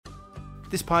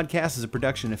This podcast is a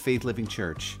production of Faith Living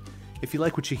Church. If you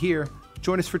like what you hear,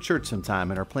 join us for church sometime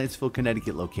at our Plantsville,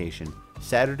 Connecticut location,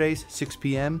 Saturdays, 6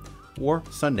 p.m., or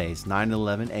Sundays, 9 and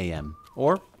 11 a.m.,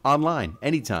 or online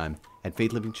anytime at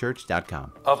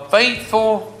faithlivingchurch.com. A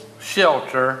faithful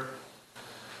shelter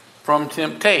from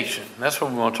temptation. That's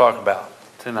what we want to talk about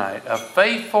tonight. A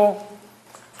faithful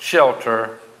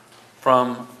shelter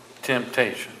from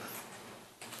temptation.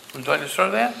 Would you like to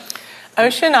start that?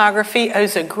 Oceanography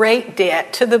owes a great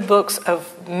debt to the books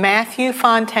of Matthew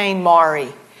Fontaine Maury.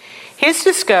 His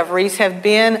discoveries have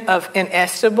been of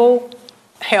inestimable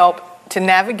help to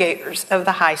navigators of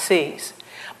the high seas.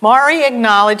 Maury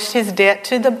acknowledged his debt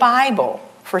to the Bible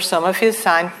for some of his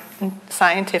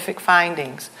scientific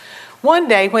findings. One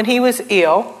day when he was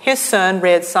ill, his son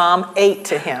read Psalm 8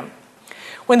 to him.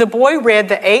 When the boy read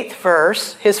the 8th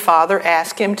verse, his father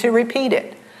asked him to repeat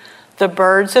it. The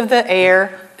birds of the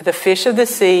air, the fish of the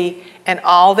sea, and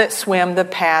all that swim the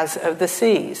paths of the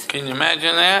seas. Can you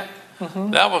imagine that? Mm-hmm.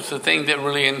 That was the thing that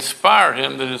really inspired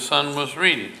him that his son was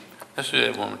reading. Let's do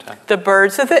that one more time. The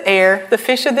birds of the air, the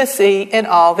fish of the sea, and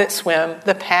all that swim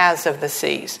the paths of the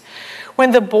seas. When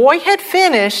the boy had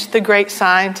finished, the great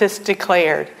scientist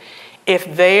declared,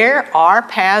 "If there are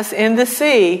paths in the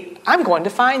sea, I'm going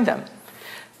to find them."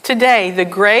 Today, the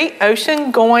great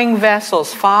ocean-going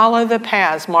vessels follow the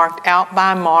paths marked out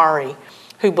by Maury,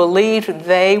 who believed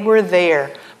they were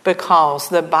there because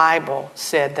the Bible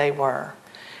said they were.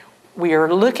 We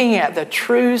are looking at the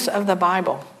truths of the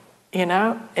Bible. You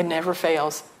know, it never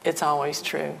fails. It's always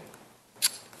true.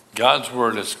 God's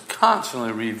Word is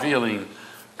constantly revealing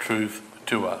truth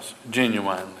to us,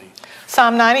 genuinely.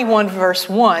 Psalm 91 verse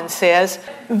 1 says,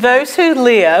 those who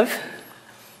live...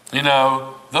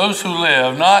 those who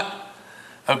live, not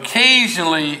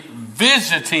occasionally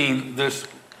visiting this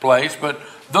place, but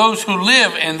those who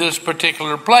live in this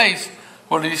particular place.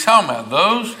 What is he talking about?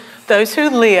 Those who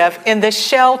live in the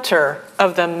shelter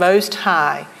of the Most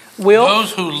High will...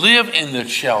 Those who live in the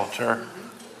shelter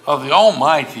of the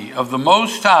Almighty, of the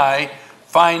Most High,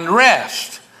 find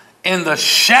rest in the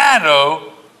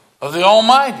shadow of the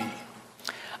Almighty.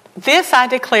 This I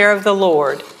declare of the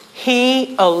Lord.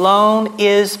 He alone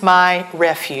is my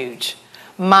refuge,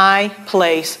 my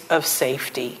place of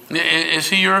safety. Is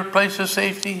he your place of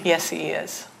safety? Yes, he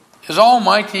is. Is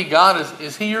Almighty God,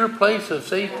 is he your place of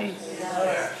safety?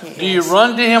 Yes. Do you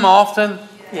run to him often?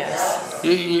 Yes.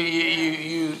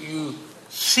 You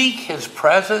seek his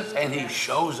presence and he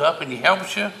shows up and he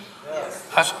helps you? Yes.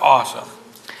 That's awesome.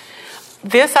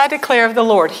 This I declare of the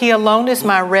Lord. He alone is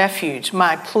my refuge,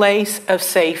 my place of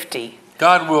safety.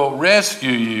 God will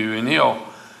rescue you and he'll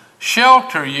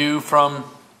shelter you from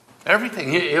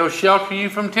everything. He'll shelter you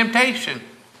from temptation.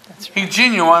 That's right. He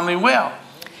genuinely will.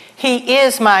 He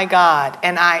is my God,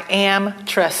 and I am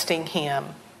trusting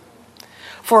him.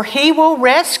 For he will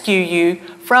rescue you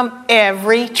from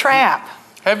every trap.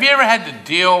 Have you ever had to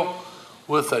deal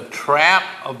with a trap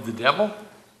of the devil?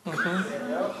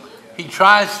 Mm-hmm. He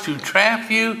tries to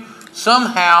trap you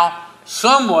somehow,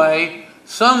 some way.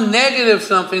 Some negative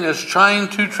something is trying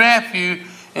to trap you.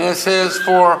 And it says,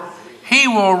 for he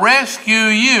will rescue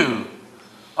you.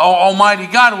 Almighty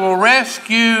God will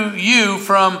rescue you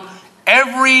from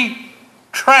every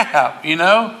trap,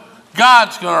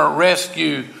 God's going to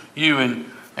rescue you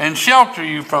and shelter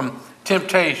you from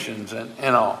temptations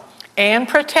and all. And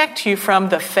protect you from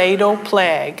the fatal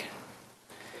plague.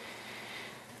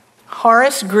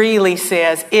 Horace Greeley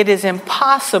says, it is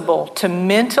impossible to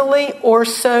mentally or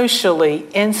socially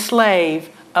enslave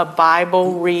a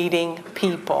Bible-reading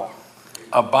people.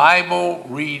 A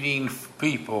Bible-reading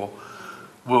people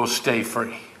will stay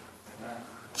free.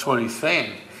 That's what he's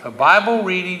saying. A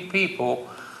Bible-reading people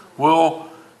will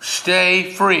stay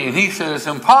free. And he said it's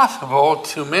impossible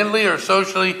to mentally or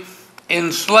socially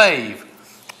enslave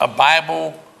a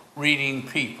Bible-reading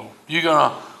people. You're going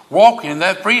to walk in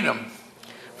that freedom.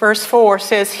 Verse 4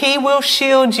 says, he will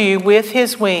shield you with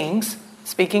his wings.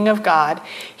 Speaking of God,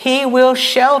 he will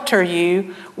shelter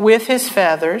you with his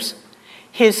feathers.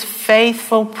 His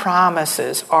faithful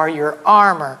promises are your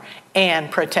armor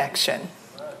and protection.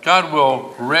 God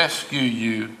will rescue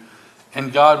you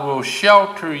and God will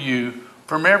shelter you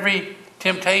from every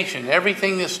temptation,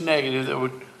 everything that's negative that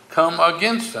would come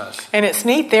against us. And it's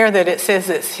neat there that it says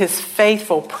that his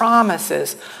faithful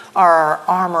promises are our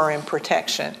armor and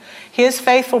protection. His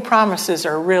faithful promises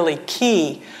are really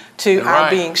key to our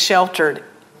being sheltered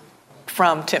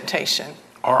from temptation.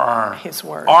 Our his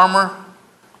word. Armor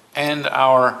and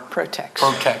our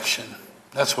protection.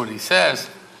 That's what he says,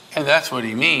 and that's what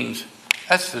he means.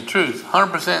 That's the truth,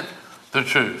 100% the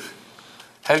truth.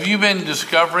 Have you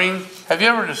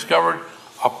ever discovered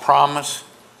a promise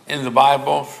in the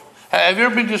Bible. Have you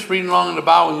ever been just reading along in the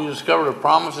Bible and you discover a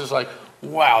promise? It's like,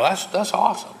 wow, that's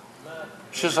awesome.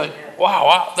 It's just like,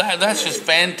 wow, that's just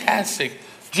fantastic.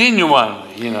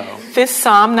 Genuinely, you know. This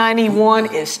Psalm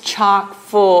 91 is chock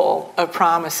full of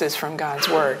promises from God's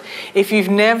Word. If you've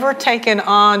never taken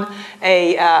on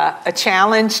a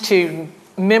challenge to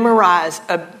memorize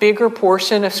a bigger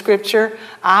portion of Scripture,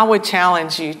 I would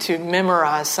challenge you to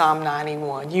memorize Psalm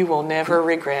 91. You will never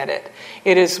regret it.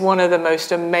 It is one of the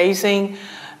most amazing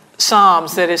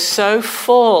Psalms that is so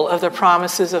full of the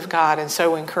promises of God and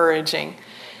so encouraging.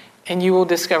 And you will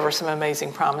discover some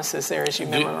amazing promises there as you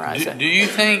memorize it. Do you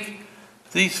think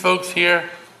these folks here,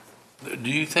 do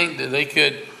you think that they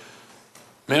could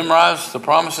memorize the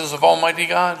promises of Almighty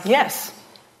God? Yes.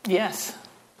 Yes.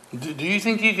 Do you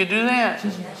think you could do that?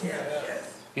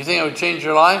 You think it would change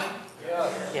your life?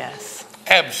 Yes.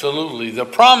 Absolutely. The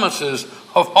promises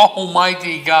of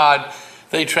Almighty God,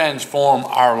 they transform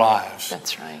our lives.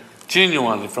 That's right.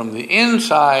 Genuinely, from the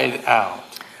inside out.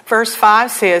 Verse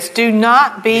 5 says, do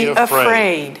not be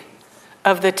afraid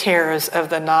of the terrors of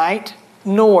the night,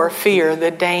 nor fear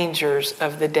the dangers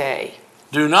of the day.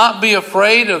 Do not be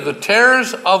afraid of the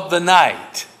terrors of the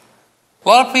night. A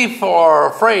lot of people are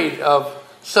afraid of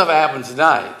stuff that happens at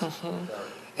night. Mm-hmm.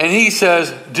 And he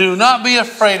says, do not be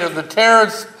afraid of the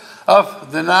terrors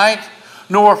of the night,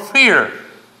 nor fear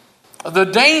the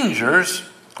dangers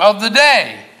of the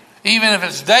day. Even if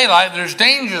it's daylight, there's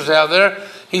dangers out there.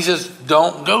 He says,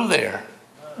 don't go there.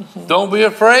 Mm-hmm. Don't be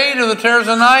afraid of the terrors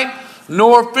of the night,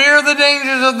 nor fear the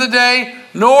dangers of the day,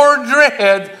 nor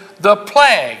dread the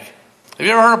plague. Have you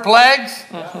ever heard of plagues?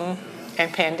 Mm-hmm.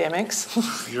 And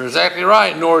pandemics. You're exactly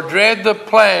right. Nor dread the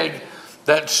plague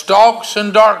that stalks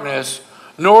in darkness,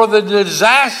 nor the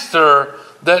disaster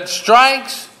that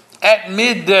strikes at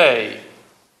midday.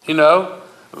 You know,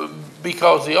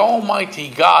 because the Almighty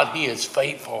God, He is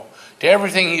faithful to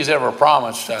everything He's ever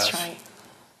promised us. That's right.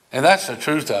 And that's the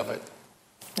truth of it.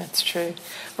 That's true.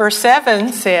 Verse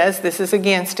 7 says, this is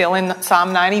again still in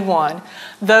Psalm 91,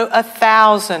 though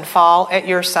 1,000 fall at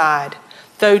your side,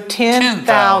 though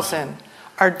 10,000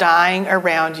 are dying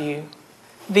around you,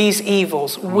 these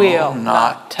evils will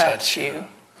not touch you.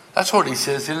 That's what he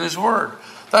says in his word.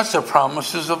 That's the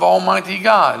promises of Almighty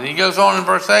God. He goes on in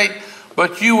verse 8,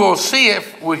 but you will see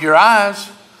it with your eyes.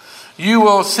 You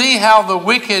will see how the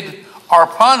wicked are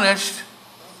punished.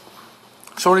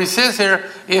 So what he says here,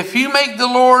 if you make the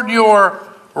Lord your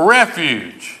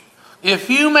refuge, if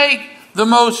you make the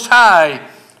Most High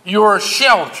your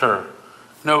shelter,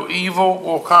 no evil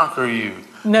will conquer you.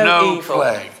 No evil.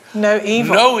 Plague. No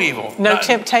evil. No evil. No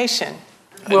temptation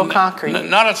will conquer you.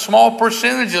 Not a small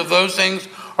percentage of those things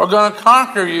are going to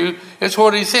conquer you. It's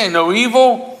what he's saying. No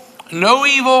evil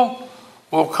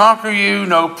will conquer you.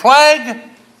 No plague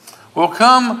will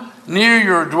come near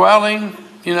your dwelling.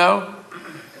 You know,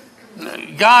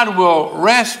 God will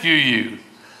rescue you.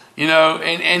 You know,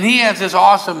 and He has this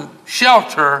awesome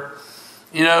shelter.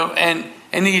 You know,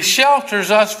 and He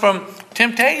shelters us from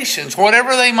temptations,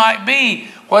 whatever they might be,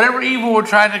 whatever evil will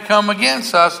try to come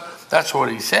against us. That's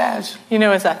what He says. You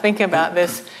know, as I think about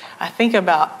this, I think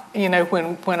about, you know,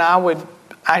 when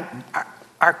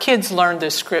our kids learned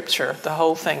this scripture, the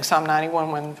whole thing, Psalm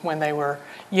 91, when they were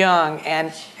young,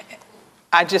 and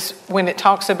when it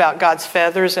talks about God's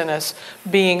feathers and us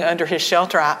being under His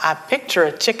shelter, I picture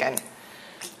a chicken.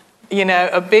 You know,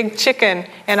 a big chicken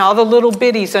and all the little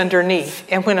bitties underneath.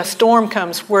 And when a storm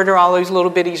comes, where do all those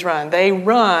little bitties run? They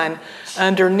run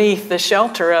underneath the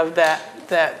shelter of that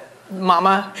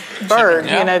mama bird, chicken,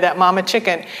 yeah. You know, that mama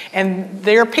chicken. And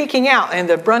they're peeking out, and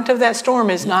the brunt of that storm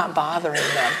is not bothering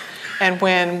them. And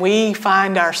when we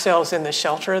find ourselves in the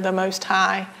shelter of the Most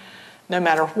High, no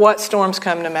matter what storms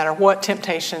come, no matter what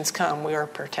temptations come, we are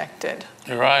protected.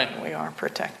 You're right. We are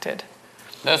protected.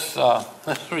 Let's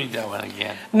read that one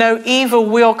again. No evil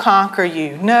will conquer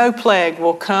you. No plague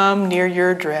will come near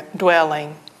your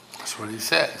dwelling. That's what He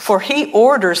says. For He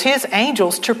orders His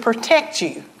angels to protect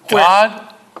you.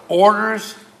 God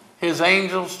orders His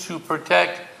angels to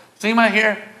protect. Does anybody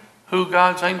here who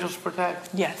God's angels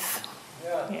protect? Yes.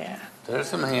 Yeah. There's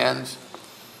some hands.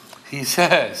 He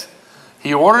says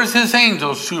He orders His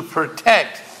angels to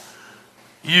protect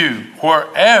you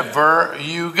wherever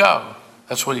you go.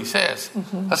 That's what He says.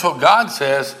 Mm-hmm. That's what God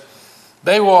says.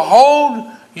 They will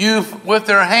hold you with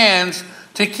their hands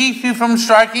to keep you from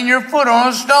striking your foot on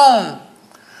a stone.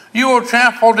 You will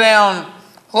trample down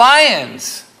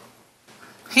lions.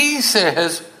 He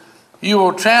says you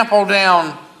will trample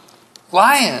down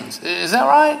lions. Is that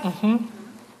right? Mm-hmm.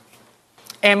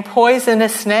 And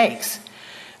poisonous snakes.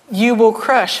 You will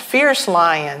crush fierce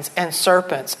lions and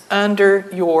serpents under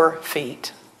your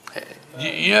feet.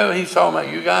 You know, he's talking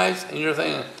about you guys, and you're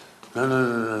thinking,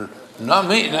 no, not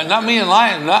me and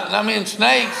lions, not me and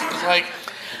snakes. It's like,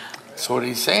 that's what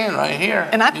he's saying right here.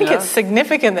 And I think it's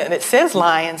significant that it says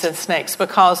lions and snakes,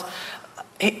 because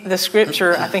the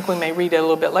scripture, I think we may read it a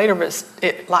little bit later, but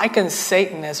it likens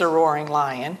Satan as a roaring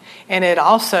lion, and it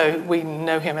also, we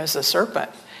know him as a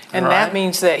serpent. And that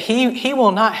means that he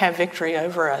will not have victory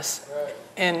over us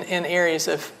in areas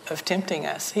of tempting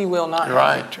us. He will not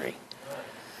have victory.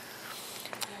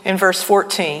 In verse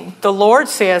 14, the Lord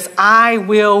says, I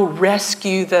will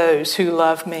rescue those who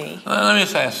love me. Let me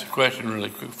just ask a question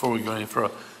really quick before we go any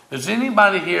further. Is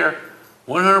anybody here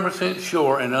 100%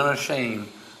 sure and unashamed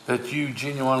that you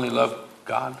genuinely love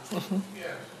God? Mm-hmm.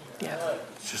 Yeah.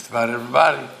 It's just about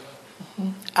everybody. Mm-hmm.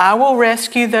 I will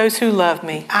rescue those who love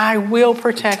me. I will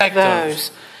protect those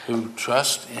who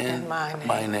trust in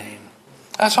my name.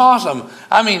 That's awesome.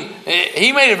 I mean,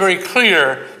 he made it very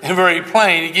clear and very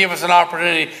plain. He gave us an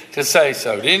opportunity to say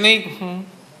so, didn't he? Mm-hmm.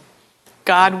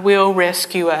 God will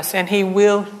rescue us, and he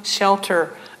will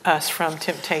shelter us from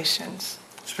temptations.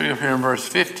 Speak up here in verse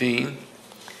 15.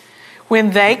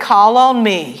 When they call on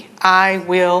me, I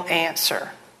will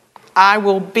answer. I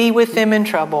will be with them in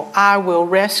trouble. I will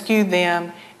rescue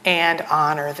them and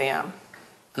honor them.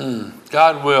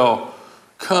 God will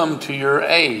come to your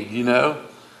aid, you know.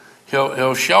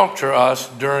 He'll shelter us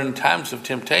during times of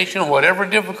temptation, whatever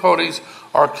difficulties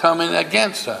are coming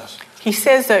against us. He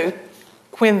says, though,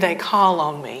 when they call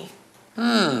on me.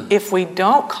 If we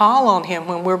don't call on him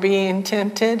when we're being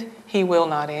tempted, he will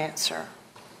not answer.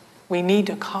 We need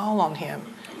to call on him.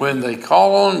 When they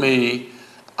call on me,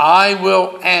 I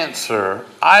will answer.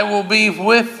 I will be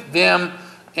with them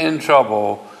in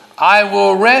trouble. I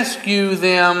will rescue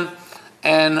them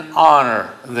and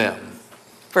honor them.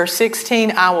 Verse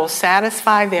 16, I will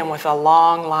satisfy them with a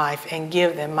long life and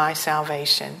give them my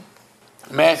salvation.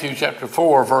 Matthew chapter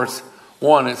 4, verse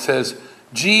 1, it says,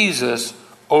 Jesus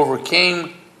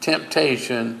overcame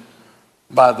temptation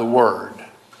by the word.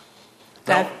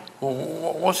 Now,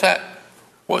 what's that?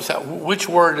 Which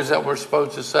word is that we're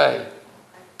supposed to say?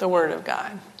 The word of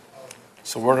God.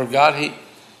 It's the word of God.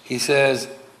 He says,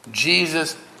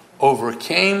 Jesus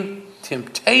overcame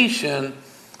temptation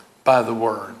by the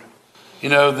word. You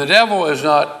know, the devil is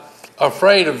not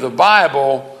afraid of the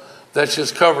Bible that's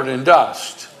just covered in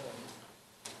dust.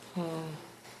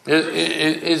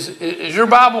 Is your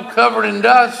Bible covered in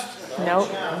dust? Nope.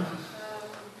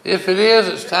 If it is,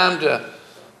 it's time to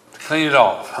clean it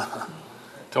off,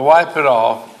 to wipe it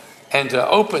off, and to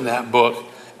open that book.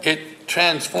 It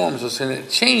transforms us and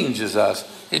it changes us.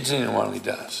 It genuinely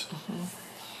does.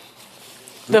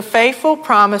 The faithful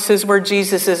promises were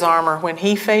Jesus' armor when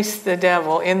he faced the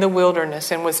devil in the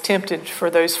wilderness and was tempted for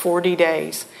those 40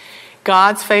 days.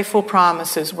 God's faithful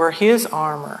promises were his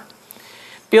armor.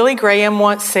 Billy Graham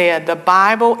once said, the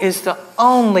Bible is the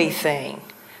only thing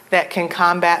that can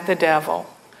combat the devil.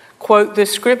 Quote the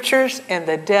scriptures and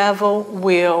the devil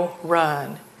will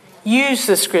run. Use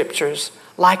the scriptures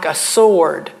like a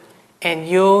sword and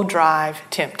you'll drive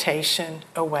temptation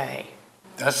away.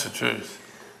 That's the truth.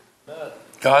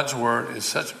 God's word is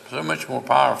so much more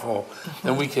powerful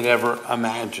than we could ever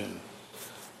imagine.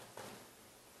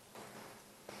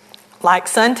 Like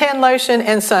suntan lotion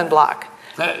and sunblock.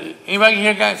 Anybody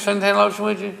here got suntan lotion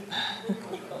with you?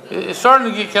 It's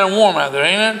starting to get kind of warm out there,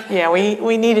 ain't it? Yeah,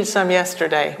 we needed some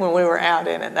yesterday when we were out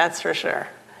in it, that's for sure.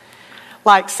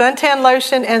 Like suntan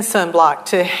lotion and sunblock,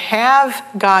 to have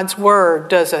God's word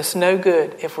does us no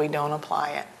good if we don't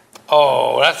apply it.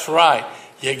 Oh, that's right.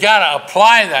 You got to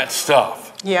apply that stuff.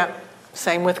 Yep.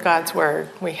 Same with God's word.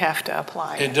 We have to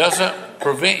apply it. It doesn't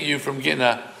prevent you from getting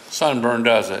a sunburn,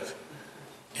 does it?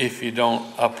 If you don't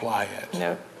apply it.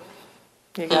 Nope.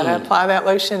 You got to apply that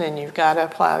lotion and you've got to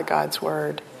apply God's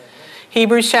word.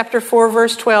 Hebrews chapter 4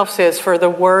 verse 12 says, for the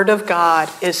word of God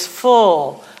is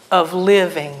full of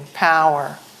living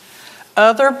power.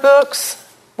 Other books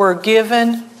were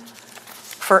given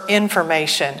for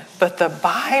information, but the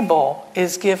Bible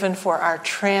is given for our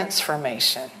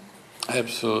transformation.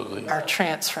 Absolutely. Our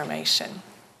transformation.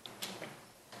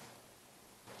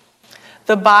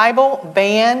 The Bible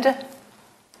banned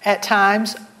at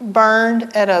times,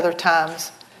 burned at other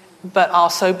times, but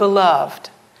also beloved.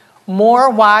 More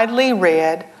widely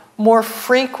read, more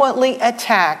frequently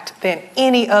attacked than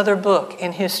any other book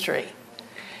in history.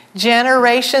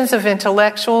 Generations of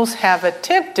intellectuals have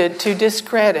attempted to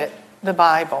discredit the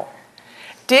Bible.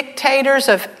 Dictators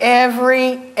of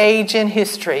every age in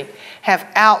history have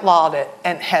outlawed it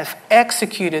and have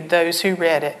executed those who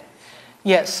read it.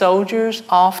 Yet soldiers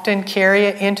often carry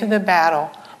it into the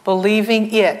battle,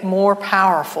 believing it more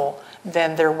powerful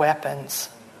than their weapons.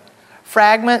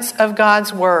 Fragments of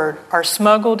God's word are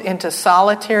smuggled into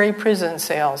solitary prison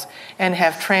cells and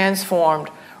have transformed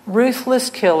ruthless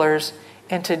killers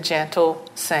into gentle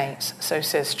saints. So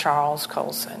says Charles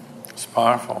Colson. It's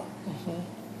powerful.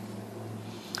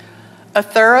 A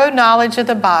thorough knowledge of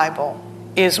the Bible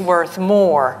is worth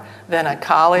more than a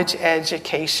college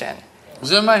education.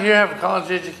 Does anybody here have a college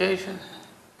education?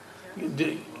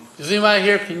 Does anybody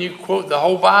here, can you quote the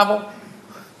whole Bible?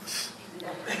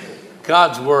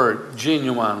 God's word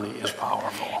genuinely is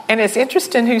powerful. And it's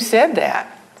interesting who said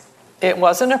that. It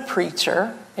wasn't a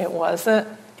preacher. It wasn't,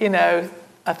 a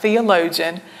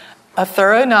theologian. A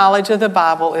thorough knowledge of the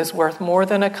Bible is worth more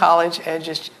than a college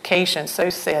education.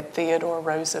 So said Theodore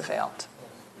Roosevelt.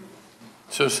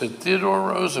 So said Theodore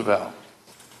Roosevelt.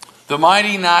 The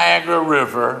mighty Niagara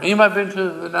River. Anybody been to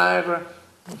the Niagara?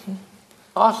 Mm-hmm.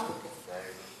 Awesome.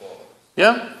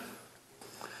 Yep.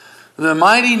 The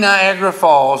mighty Niagara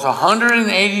Falls,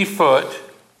 180 foot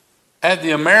at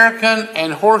the American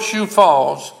and Horseshoe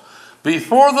Falls.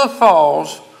 Before the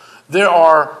falls, there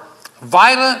are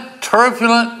violent,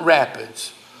 turbulent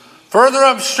rapids. Further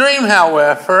upstream,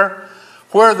 however,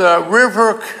 where the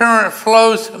river current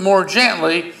flows more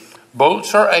gently,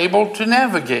 boats are able to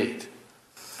navigate.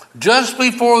 Just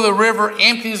before the river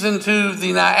empties into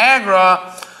the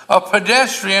Niagara, a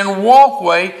pedestrian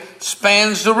walkway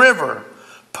spans the river.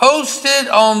 Posted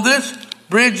on this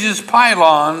bridge's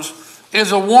pylons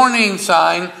is a warning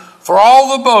sign for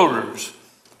all the boaters.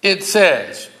 It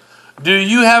says, "Do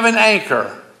you have an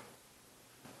anchor?"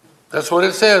 That's what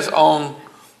it says on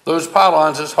those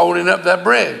pylons that's holding up that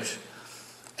bridge.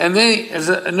 And then there's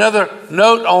another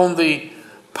note on the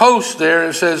post there.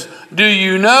 It says, "Do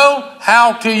you know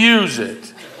how to use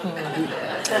it?"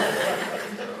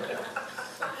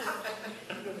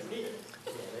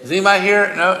 Does anybody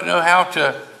here know how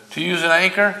to use an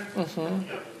anchor? Mm-hmm.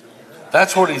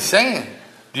 That's what he's saying.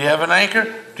 Do you have an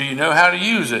anchor? Do you know how to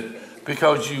use it?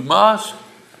 Because you must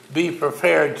be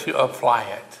prepared to apply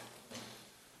it.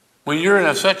 When you're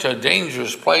in such a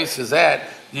dangerous place as that,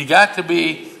 you got to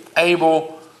be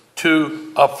able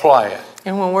to apply it.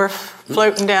 And when we're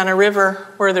floating down a river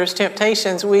where there's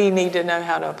temptations, we need to know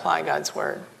how to apply God's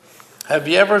word. Have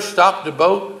you ever stopped a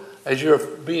boat as you're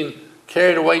being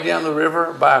carried away down the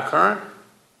river by a current?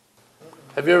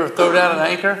 Have you ever thrown out an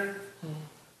anchor?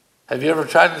 Have you ever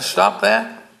tried to stop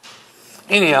that?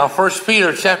 Anyhow, 1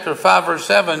 Peter chapter 5, verse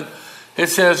 7, it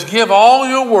says, "Give all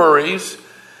your worries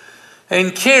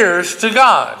and cares to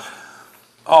God."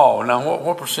 Oh, now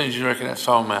what percentage do you reckon that's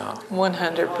talking about?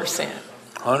 100%.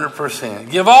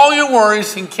 100%. Give all your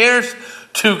worries and cares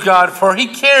to God, for He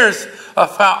cares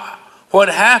about what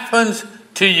happens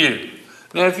to you.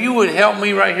 Now, if you would help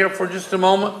me right here for just a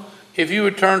moment, if you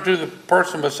would turn to the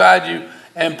person beside you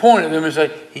and point at them and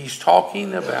say, "He's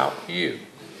talking about you."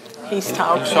 He's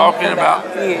talking about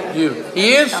you.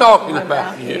 He is talking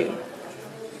about you.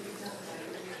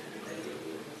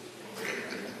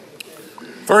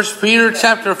 1 Peter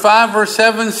chapter 5, verse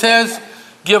 7 says,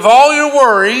 "Give all your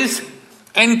worries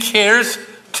and cares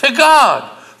to God,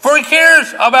 for He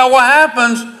cares about what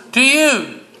happens to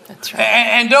you." That's right.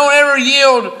 And don't ever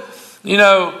yield,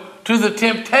 to the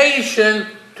temptation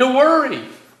to worry.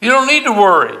 You don't need to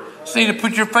worry. You just need to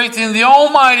put your faith in the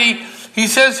Almighty. He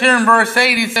says here in verse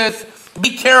 8, he says,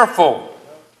 "Be careful."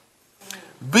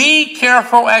 Be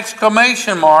careful,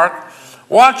 exclamation mark.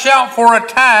 Watch out for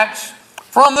attacks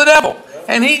from the devil.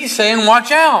 And he's saying,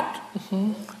 watch out.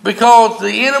 Mm-hmm. Because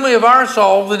the enemy of our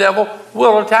soul, the devil,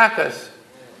 will attack us.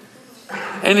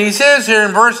 And he says here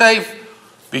in verse 8,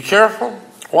 be careful.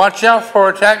 Watch out for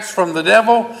attacks from the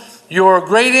devil, your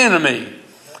great enemy.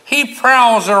 He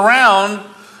prowls around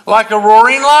like a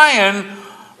roaring lion,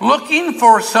 looking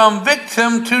for some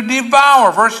victim to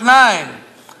devour. Verse 9.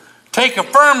 Take a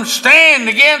firm stand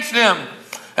against him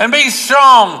and be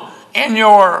strong in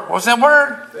your, what's that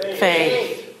word?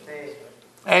 Faith.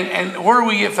 And where do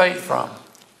we get faith from?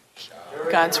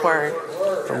 God's word.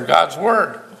 From God's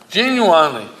word.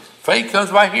 Genuinely. Faith comes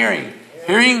by hearing.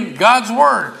 Hearing God's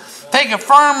word. Take a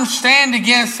firm stand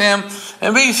against him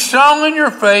and be strong in your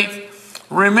faith.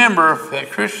 Remember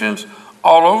that Christians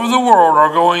all over the world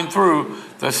are going through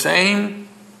the same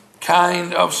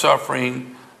kind of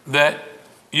suffering that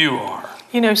you are.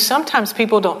 Sometimes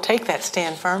people don't take that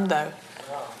stand firm, though.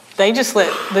 They just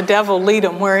let the devil lead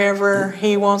them wherever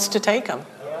he wants to take them.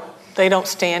 They don't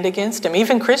stand against him.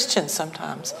 Even Christians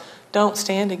sometimes don't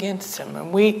stand against him.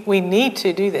 And we need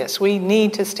to do this. We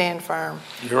need to stand firm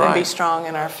and be strong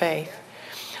in our faith.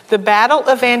 The Battle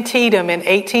of Antietam in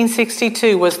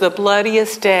 1862 was the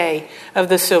bloodiest day of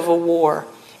the Civil War.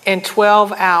 In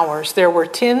 12 hours, there were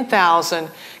 10,000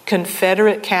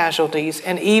 Confederate casualties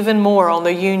and even more on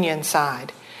the Union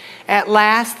side. At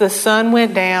last, the sun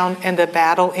went down and the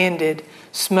battle ended,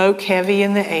 smoke heavy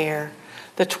in the air,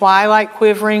 the twilight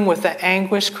quivering with the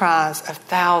anguished cries of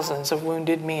thousands of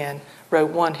wounded men,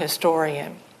 wrote one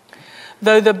historian.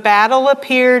 Though the battle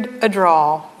appeared a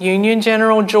draw, Union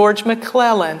General George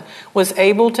McClellan was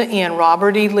able to end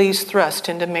Robert E. Lee's thrust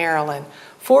into Maryland,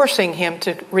 forcing him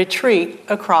to retreat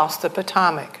across the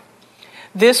Potomac.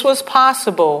 This was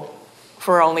possible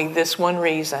for only this one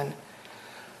reason: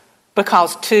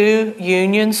 because 2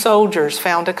 Union soldiers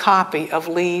found a copy of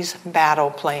Lee's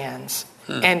battle plans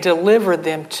and delivered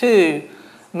them to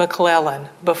McClellan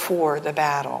before the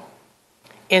battle.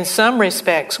 In some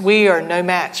respects, we are no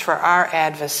match for our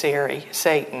adversary,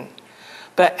 Satan.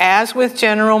 But as with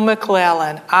General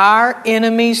McClellan, our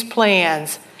enemy's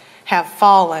plans have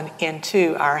fallen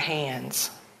into our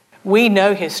hands. We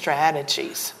know his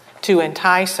strategies to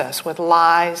entice us with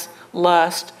lies,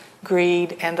 lust,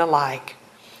 greed, and the like.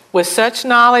 With such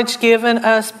knowledge given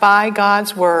us by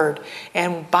God's word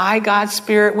and by God's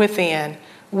Spirit within,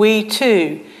 we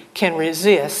too can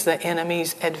resist the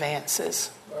enemy's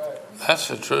advances. That's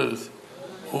the truth.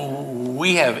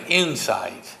 We have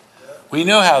insight. We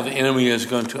know how the enemy is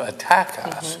going to attack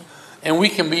us, and we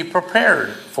can be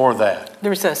prepared for that.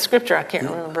 There's a scripture, I can't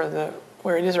remember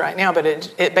where it is right now, but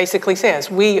it basically says,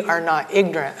 we are not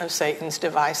ignorant of Satan's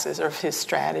devices or of his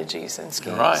strategies and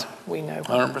schemes. Right. We know.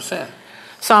 100%.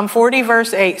 Psalm 40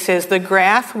 verse 8 says, the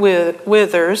grass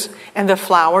withers and the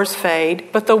flowers fade,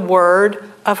 but the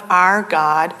word of our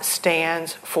God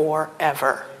stands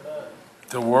forever.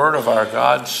 The word of our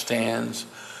God stands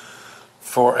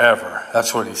forever.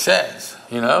 That's what he says,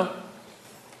 you know.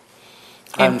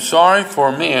 I'm sorry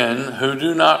for men who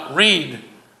do not read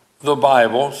the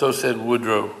Bible, so said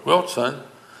Woodrow Wilson.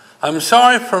 I'm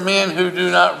sorry for men who do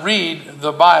not read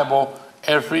the Bible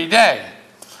every day.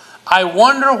 I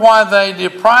wonder why they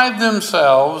deprive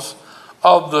themselves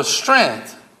of the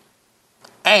strength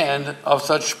and of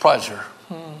such pleasure.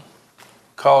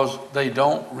 Because they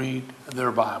don't read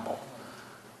their Bible.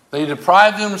 They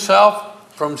deprive themselves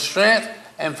from strength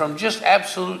and from just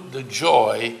absolute the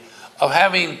joy of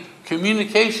having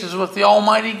communications with the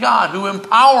Almighty God who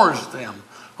empowers them,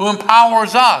 who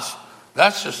empowers us.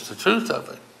 That's just the truth of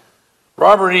it.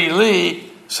 Robert E.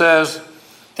 Lee says,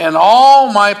 in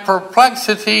all my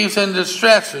perplexities and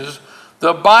distresses,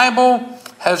 the Bible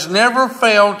has never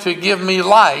failed to give me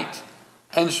light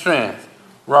and strength.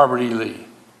 Robert E. Lee.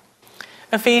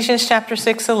 Ephesians chapter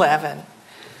 6:11,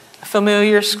 a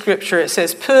familiar scripture. It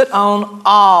says, put on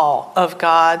all of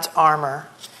God's armor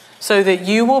so that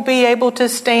you will be able to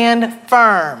stand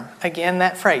firm. Again,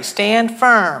 that phrase, stand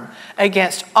firm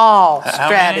against all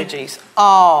strategies.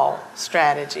 All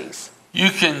strategies. You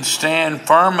can stand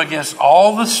firm against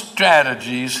all the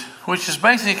strategies, which is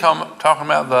basically talking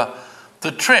about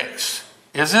the tricks,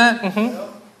 isn't it?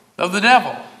 Of the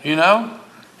devil, you know?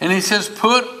 And he says,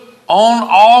 put on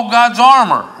all God's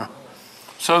armor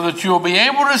so that you'll be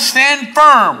able to stand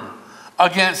firm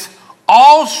against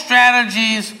all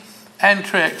strategies and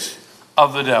tricks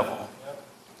of the devil.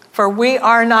 For we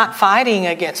are not fighting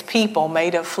against people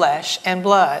made of flesh and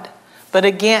blood, but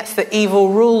against the evil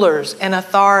rulers and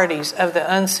authorities of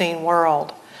the unseen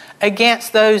world,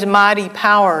 against those mighty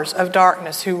powers of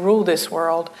darkness who rule this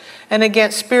world, and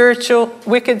against spiritual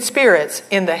wicked spirits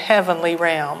in the heavenly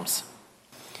realms.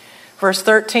 Verse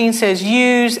 13 says,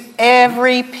 use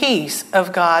every piece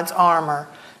of God's armor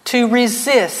to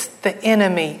resist the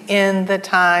enemy in the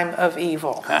time of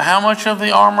evil. How much of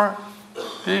the armor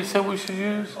did he say we should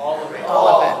use? All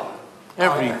of it.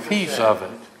 Every piece of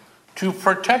it. To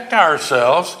protect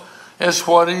ourselves is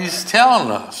what he's telling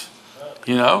us,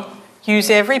 you know. Use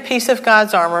every piece of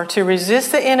God's armor to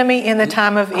resist the enemy in the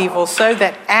time of evil so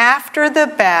that after the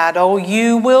battle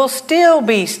you will still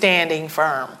be standing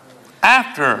firm.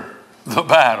 After the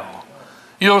battle,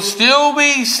 you'll still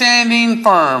be standing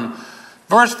firm.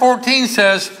 Verse 14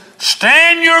 says,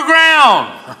 stand your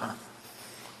ground,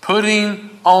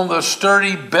 putting on the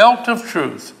sturdy belt of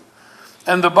truth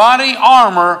and the body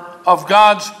armor of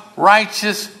God's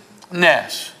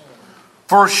righteousness.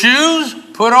 For shoes,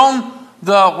 put on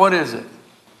the, what is it?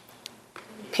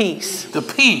 Peace. The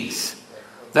peace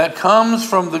that comes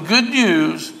from the good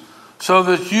news so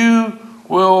that you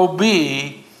will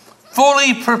be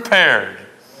fully prepared.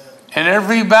 In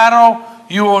every battle,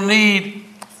 you will need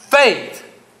faith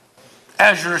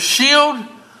as your shield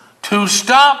to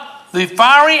stop the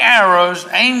fiery arrows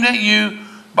aimed at you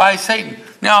by Satan.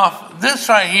 Now, this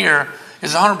right here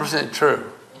is 100% true.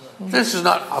 This is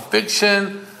not a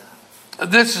fiction.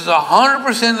 This is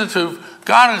 100% the truth.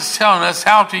 God is telling us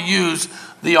how to use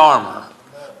the armor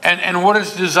and what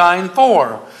it's designed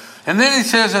for. And then he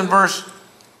says in verse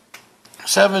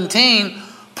 17,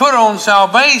 put on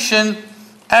salvation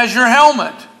as your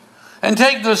helmet and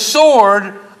take the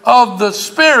sword of the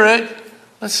Spirit.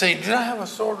 Let's see, did I have a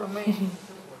sword with me?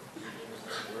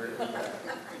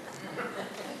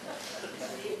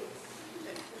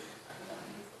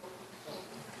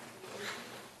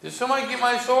 Did somebody get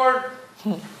my sword?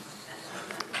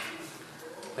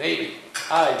 Maybe.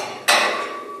 I did.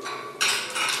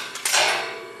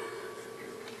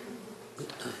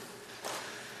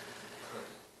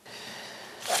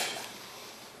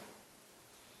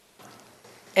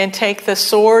 And take the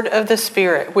sword of the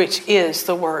Spirit, which is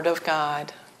the Word of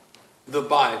God. The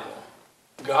Bible,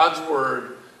 God's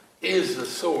Word, is the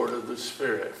sword of the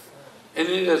Spirit. And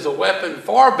it is a weapon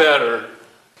far better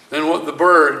than what the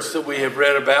birds that we have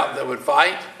read about that would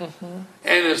fight. Mm-hmm.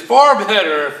 And it's far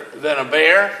better than a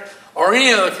bear or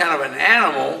any other kind of an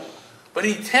animal. But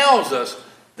he tells us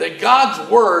that God's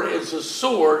Word is the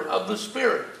sword of the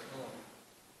Spirit.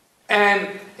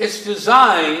 And it's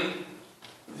designed,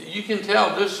 you can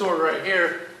tell this sword right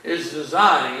here is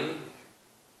designed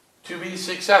to be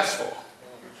successful.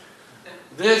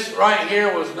 This right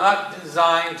here was not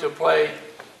designed to play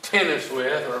tennis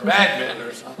with or badminton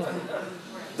or something.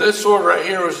 This sword right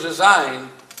here was designed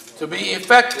to be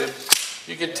effective.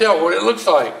 You can tell what it looks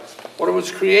like, what it was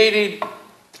created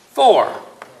for.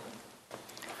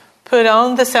 Put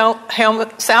on the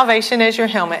salvation as your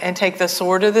helmet and take the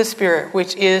sword of the Spirit,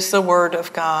 which is the Word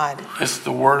of God. It's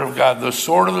the Word of God. The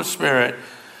sword of the Spirit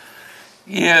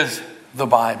is the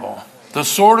Bible. The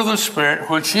sword of the Spirit,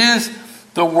 which is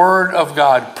the Word of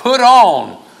God. Put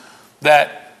on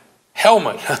that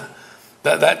helmet,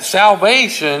 that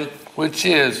salvation, which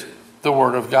is the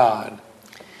Word of God.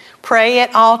 Pray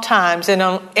at all times and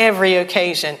on every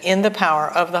occasion in the power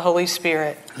of the Holy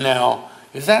Spirit. Now,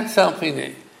 is that something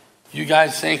that you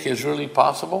guys think is really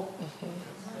possible?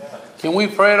 Mm-hmm. Can we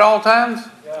pray at all times?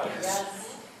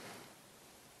 Yes.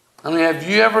 I mean, have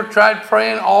you ever tried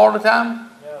praying all the time?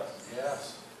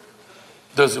 Yes.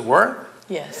 Does it work?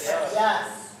 Yes.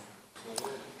 Yes.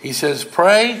 He says,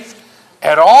 pray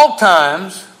at all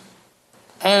times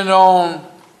and on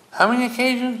how many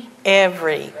occasions?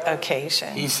 Every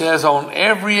occasion. He says on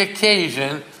every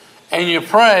occasion, and you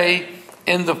pray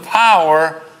in the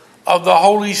power of the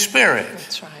Holy Spirit.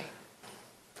 That's right.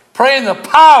 Pray in the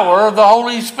power of the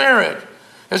Holy Spirit.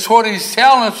 That's what he's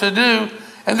telling us to do.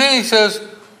 And then he says,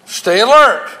 stay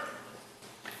alert.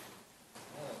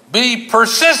 Be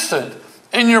persistent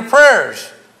in your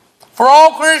prayers. For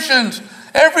all Christians,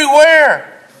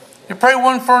 everywhere. You pray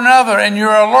one for another and you're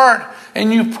alert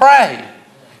and you pray.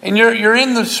 And you're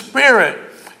in the Spirit.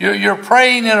 You're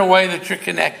praying in a way that you're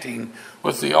connecting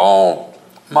with the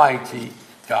Almighty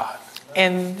God.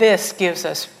 And this gives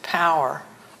us power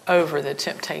over the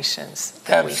temptations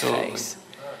that we face.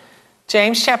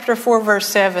 James chapter 4 verse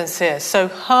 7 says, so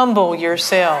humble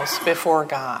yourselves before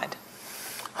God.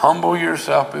 Humble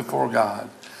yourself before God.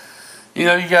 You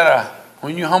know, you gotta,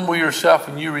 when you humble yourself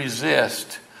and you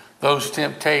resist those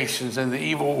temptations and the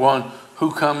evil one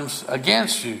who comes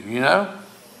against you, you know,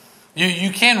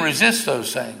 you can resist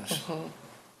those things. Mm-hmm.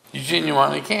 You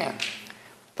genuinely can.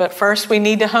 But first we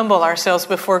need to humble ourselves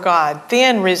before God,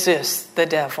 then resist the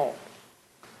devil.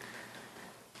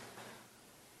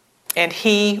 And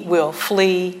he will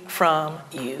flee from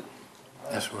you.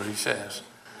 That's what he says.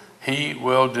 He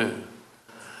will do.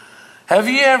 Have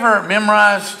you ever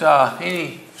memorized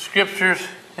any scriptures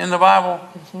in the Bible?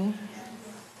 Mm-hmm.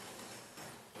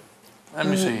 Let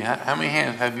me see. How many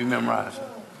hands have you memorized?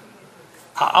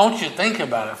 I want you to think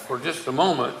about it for just a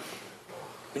moment.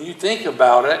 When you think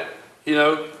about it, you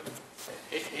know,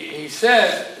 he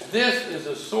says this is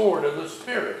a sword of the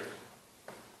Spirit.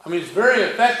 I mean, it's very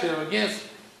effective against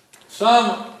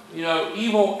some, you know,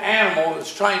 evil animal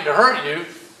that's trying to hurt you.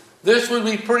 This would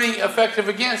be pretty effective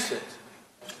against it.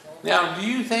 Now, do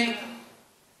you think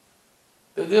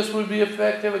that this would be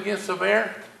effective against a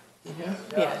bear?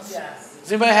 Mm-hmm. Yes.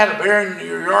 Has anybody had a bear in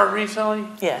your yard recently?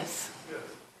 Yes.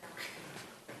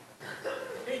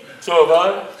 So have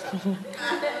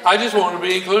I. I just want to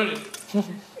be included,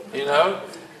 you know.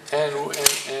 And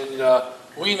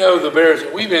we know the bears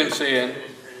that we've been seeing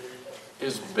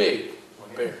is big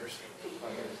bears.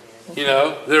 You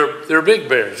know, they're big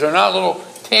bears. They're not little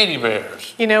teddy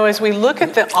bears. You know, as we look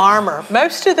at the armor,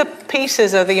 most of the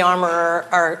pieces of the armor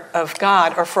are of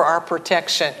God are for our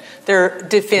protection. They're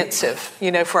defensive,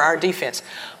 you know, for our defense.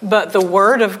 But the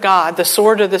Word of God, the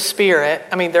sword of the Spirit,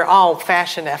 I mean, they're all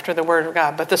fashioned after the Word of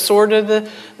God. But the sword of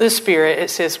the Spirit, it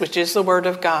says, which is the Word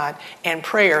of God, and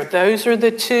prayer. Those are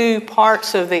the two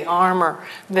parts of the armor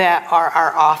that are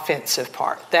our offensive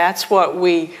part. That's what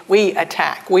we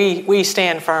attack. We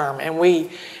stand firm, and we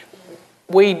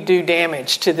do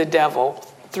damage to the devil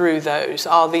through those.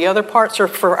 All the other parts are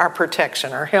for our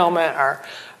protection, our helmet,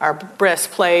 our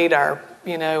breastplate,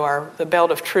 the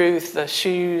belt of truth, the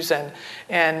shoes and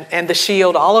the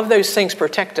shield. All of those things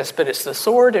protect us, but it's the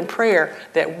sword and prayer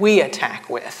that we attack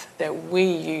with, that we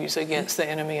use against the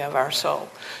enemy of our soul.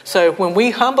 So when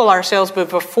we humble ourselves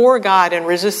before God and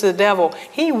resist the devil,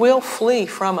 he will flee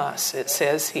from us, it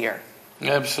says here.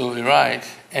 Absolutely right.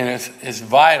 And it's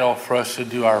vital for us to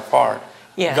do our part.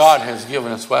 Yes. God has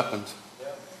given us weapons.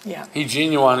 Yeah. He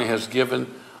genuinely has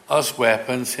given us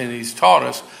weapons, and he's taught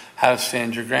us how to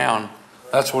stand your ground.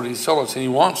 That's what he's told us, and he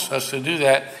wants us to do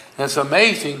that. And it's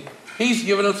amazing. He's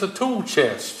given us a tool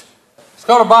chest. It's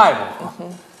called a Bible.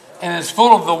 Mm-hmm. And it's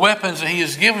full of the weapons that he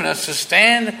has given us to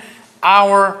stand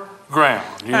our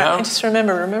ground. You know? I just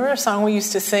remember a song we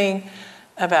used to sing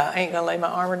about Ain't Gonna Lay My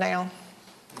Armor Down?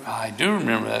 I do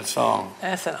remember that song.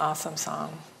 That's an awesome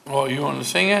song. Well, you want to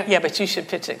sing it? Yeah, but you should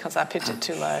pitch it because I pitch it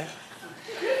too low.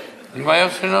 Anybody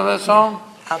else know that song?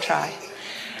 I'll try.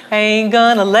 Ain't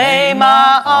gonna lay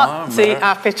my armor. See,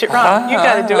 I pitch it wrong. You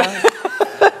got to do it.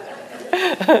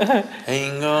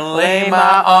 Ain't gonna lay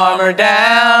my armor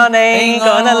down. Ain't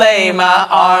gonna lay my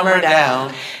armor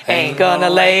down. Ain't gonna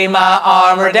lay my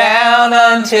armor down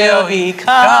until he comes.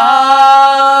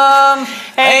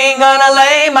 Ain't gonna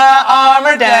lay my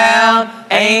armor down.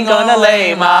 Ain't gonna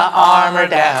lay my armor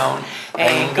down.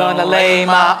 Ain't gonna lay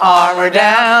my armor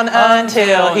down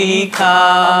until he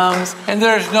comes. And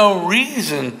there's no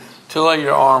reason to lay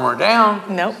your armor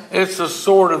down. Nope. It's the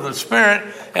sword of the Spirit,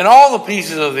 and all the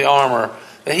pieces of the armor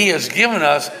that he has given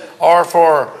us are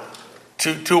for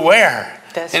to wear.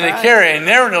 That's and right. to carry, and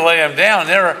never to lay them down,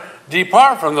 never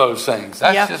depart from those things.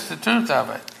 That's just the truth of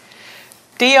it.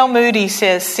 D.L. Moody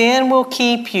says, sin will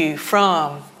keep you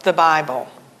from the Bible.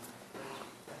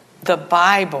 The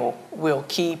Bible will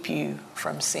keep you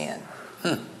from sin.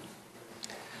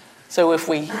 So if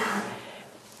we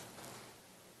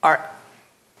are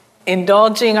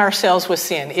indulging ourselves with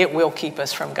sin, it will keep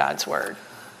us from God's word.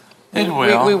 It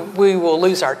will. We will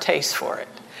lose our taste for it.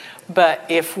 But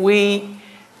if we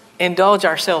indulge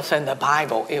ourselves in the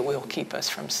Bible, it will keep us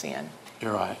from sin.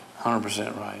 You're right.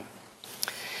 100% right.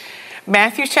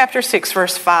 Matthew chapter 6,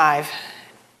 verse 5.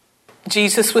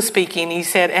 Jesus was speaking. He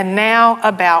said, and now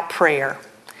about prayer.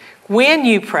 When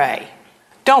you pray,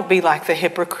 don't be like the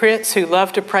hypocrites who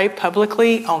love to pray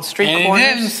publicly on street corners. And he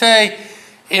didn't say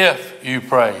if you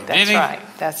pray, That's did he? right.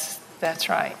 That's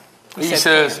right. He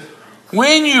says,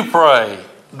 when you pray,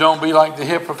 don't be like the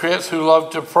hypocrites who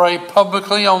love to pray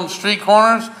publicly on street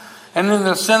corners and in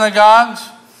the synagogues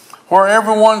where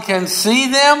everyone can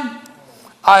see them.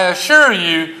 I assure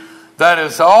you, that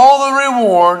is all the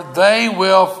reward they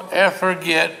will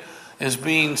forget is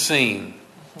being seen.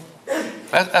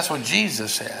 That's what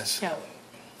Jesus says. Yeah.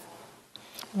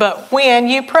 But when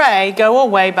you pray, go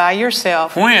away by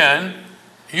yourself. When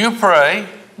you pray,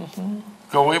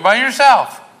 go away by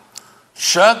yourself.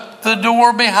 Shut the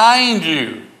door behind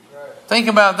you. Think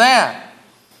about that.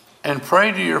 And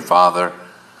pray to your Father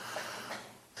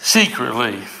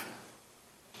secretly.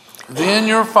 Then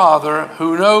your Father,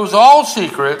 who knows all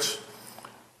secrets,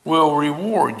 will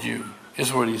reward you,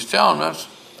 is what he's telling us.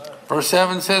 Verse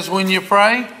 7 says, when you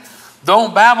pray,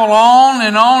 don't babble on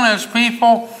and on as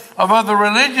people of other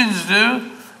religions do.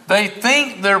 They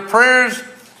think their prayers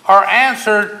are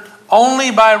answered only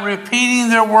by repeating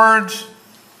their words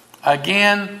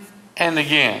again and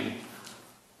again.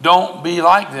 Don't be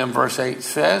like them, verse 8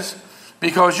 says,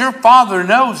 because your Father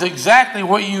knows exactly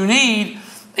what you need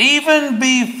even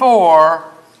before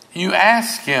you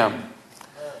ask him.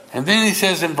 And then he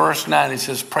says in verse 9, he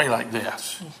says, pray like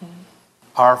this.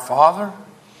 Our Father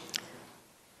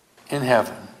in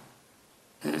heaven.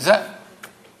 Is that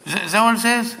what it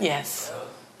says? Yes.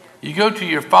 You go to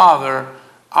your Father,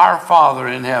 our Father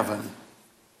in heaven.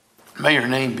 May your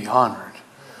name be honored.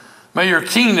 May your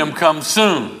kingdom come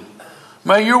soon.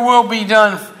 May your will be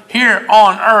done here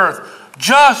on earth,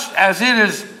 just as it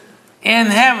is in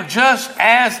heaven, just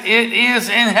as it is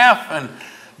in heaven.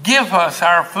 Give us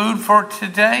our food for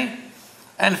today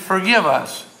and forgive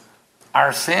us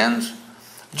our sins,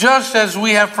 just as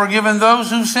we have forgiven those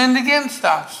who sinned against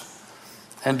us.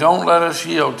 And don't let us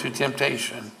yield to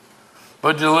temptation,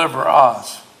 but deliver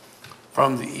us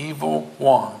from the evil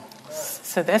one.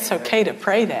 So that's okay to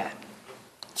pray that.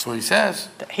 That's what he says.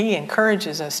 He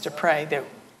encourages us to pray that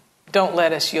don't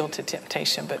let us yield to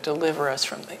temptation, but deliver us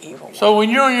from the evil one. So when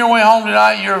you're on your way home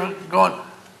tonight, you're going,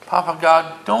 Papa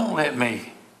God, don't let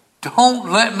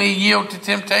me yield to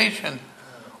temptation.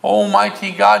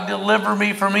 Almighty God, deliver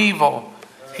me from evil.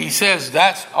 He says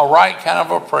that's a right kind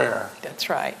of a prayer. That's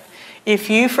right. If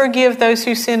you forgive those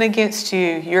who sin against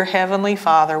you, your heavenly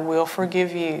Father will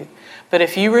forgive you. But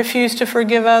if you refuse to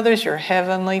forgive others, your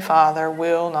heavenly Father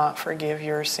will not forgive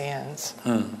your sins.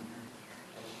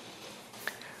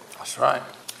 That's right.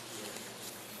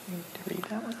 You need to read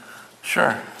that one?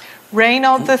 Sure.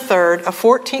 Reynold III, a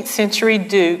 14th century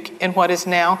duke in what is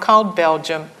now called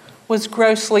Belgium, was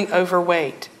grossly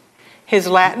overweight. His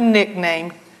Latin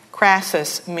nickname,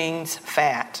 Crassus, means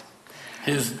fat.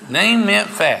 His name meant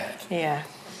fat. Yeah.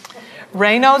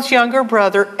 Reynold's younger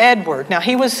brother, Edward, now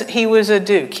he was a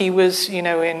duke. He was,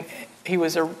 he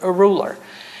was a ruler.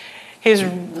 His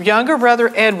younger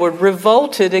brother, Edward,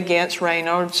 revolted against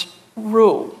Reynold's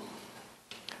rule.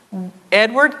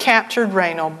 Edward captured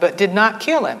Reynold but did not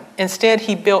kill him. Instead,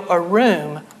 he built a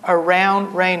room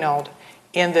around Reynold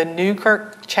in the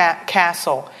Newkirk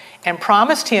Castle and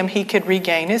promised him he could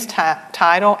regain his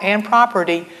title and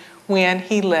property when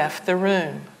he left the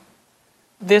room.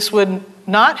 This would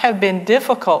not have been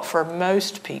difficult for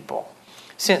most people,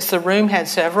 since the room had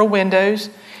several windows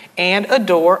and a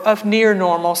door of near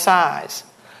normal size,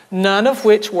 none of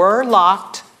which were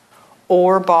locked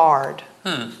or barred.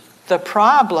 The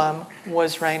problem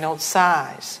was Reynold's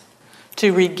size.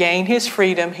 To regain his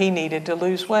freedom, he needed to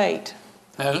lose weight.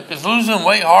 Now, is losing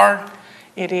weight hard?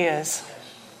 It is.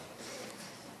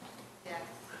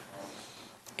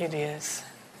 It is.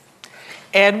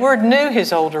 Edward knew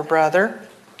his older brother,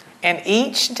 and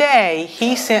each day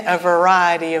he sent a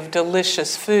variety of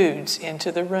delicious foods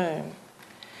into the room.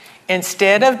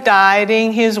 Instead of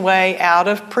dieting his way out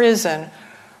of prison,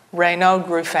 Reynold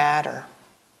grew fatter.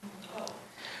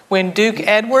 When Duke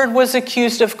Edward was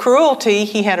accused of cruelty,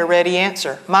 he had a ready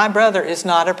answer. My brother is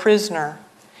not a prisoner.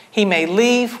 He may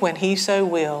leave when he so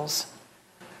wills.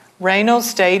 Reynold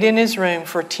stayed in his room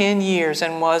for 10 years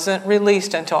and wasn't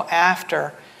released until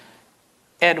after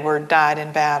Edward died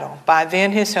in battle. By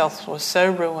then, his health was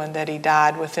so ruined that he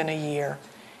died within a year.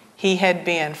 He had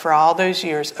been, for all those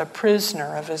years, a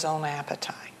prisoner of his own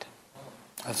appetite.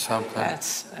 That's something.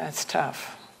 That's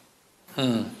tough.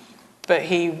 But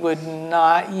he would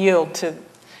not yield to,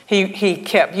 he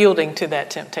kept yielding to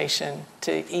that temptation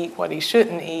to eat what he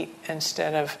shouldn't eat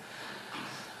instead of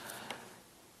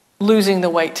losing the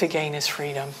weight to gain his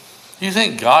freedom. Do you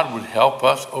think God would help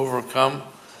us overcome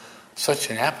such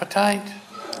an appetite?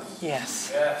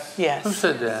 Yes. Who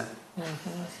said that?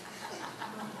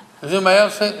 Does anybody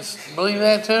else believe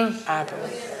that too? I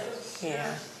believe.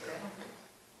 Yeah.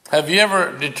 Have you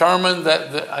ever determined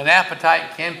that an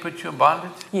appetite can put you in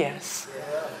bondage? Yes.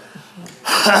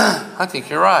 I think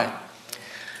you're right.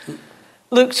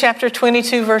 Luke chapter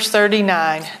 22, verse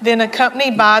 39. Then,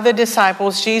 accompanied by the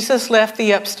disciples, Jesus left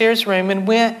the upstairs room and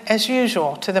went, as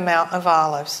usual, to the Mount of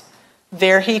Olives.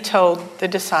 There he told the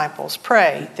disciples,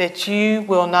 pray that you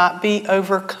will not be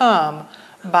overcome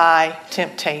by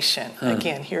temptation.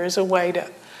 Again, here is a way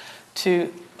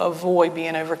to avoid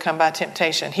being overcome by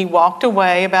temptation. He walked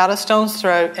away about a stone's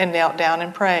throw and knelt down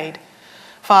and prayed.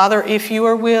 Father, if you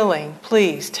are willing,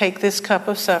 please take this cup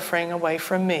of suffering away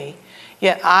from me.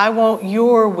 Yet I want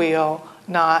your will,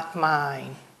 not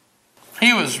mine.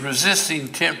 He was resisting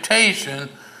temptation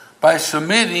by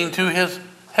submitting to his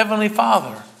heavenly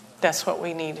Father. That's what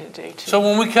we need to do too. So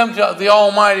when we come to the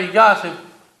Almighty God, say,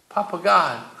 Papa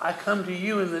God, I come to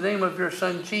you in the name of your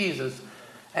Son Jesus,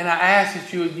 and I ask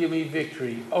that you would give me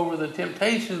victory over the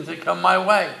temptations that come my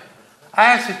way. I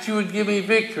ask that you would give me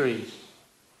victory.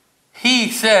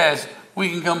 He says we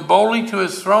can come boldly to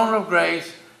his throne of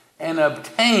grace and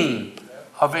obtain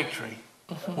a victory.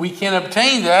 We can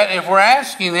obtain that if we're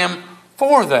asking him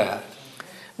for that.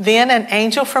 Then an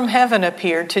angel from heaven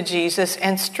appeared to Jesus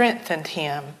and strengthened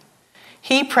him.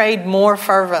 He prayed more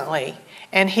fervently,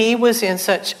 and he was in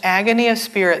such agony of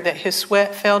spirit that his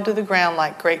sweat fell to the ground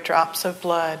like great drops of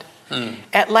blood.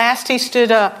 At last he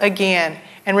stood up again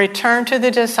and returned to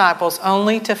the disciples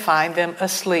only to find them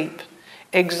asleep,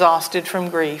 exhausted from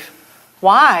grief.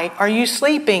 Why are you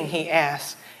sleeping? He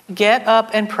asked. Get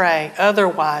up and pray,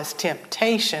 otherwise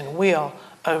temptation will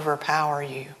overpower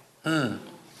you. How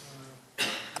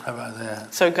about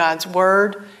that? So God's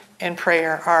word and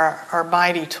prayer are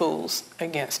mighty tools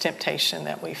against temptation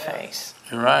that we face.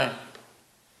 You're right.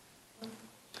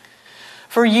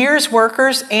 For years,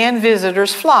 workers and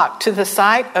visitors flocked to the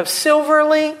sight of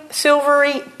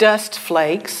silvery dust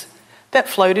flakes that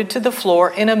floated to the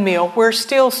floor in a mill where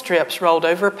steel strips rolled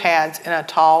over pads in a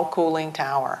tall cooling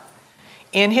tower.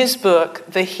 In his book,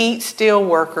 The Heat Steel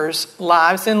Workers,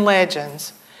 Lives and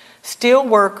Legends, steel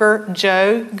worker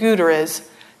Joe Gutierrez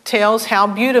tells how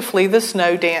beautifully the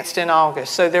snow danced in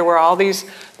August. So there were all this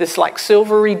like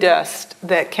silvery dust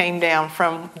that came down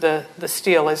from the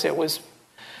steel as it was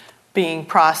being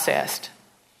processed.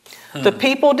 The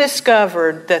people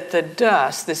discovered that the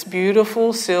dust, this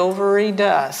beautiful silvery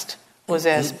dust, was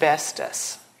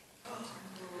asbestos.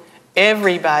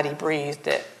 Everybody breathed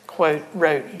it, quote,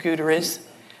 wrote Gutierrez.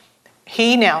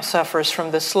 He now suffers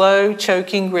from the slow,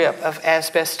 choking grip of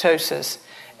asbestosis,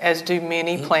 as do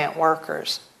many plant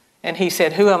workers. And he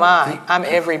said, who am I? I'm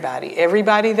everybody.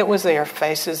 Everybody that was there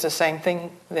faces the same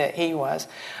thing that he was.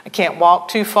 I can't walk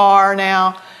too far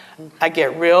now. I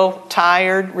get real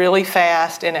tired really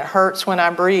fast, and it hurts when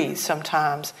I breathe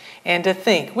sometimes. And to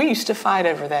think, we used to fight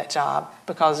over that job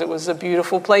because it was a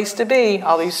beautiful place to be,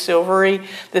 all this silvery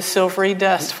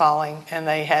dust falling, and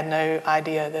they had no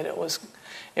idea that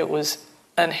it was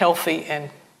unhealthy and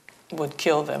would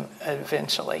kill them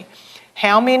eventually.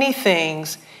 How many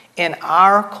things in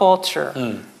our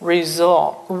culture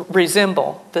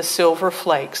resemble the silver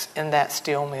flakes in that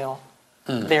steel mill?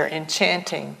 They're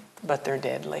enchanting, but they're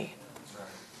deadly.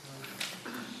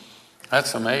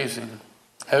 That's amazing.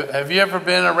 Have you ever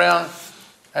been around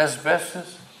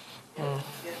asbestos?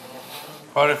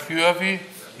 Quite a few of you.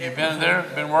 You've been there,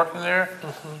 been working there?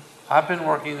 I've been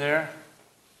working there.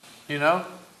 You know,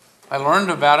 I learned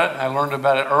about it. I learned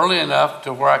about it early enough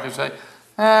to where I could say,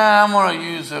 I'm going to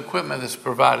use the equipment that's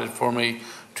provided for me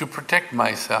to protect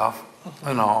myself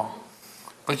and all.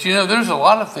 But you know, there's a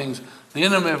lot of things the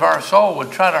enemy of our soul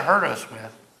would try to hurt us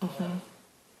with.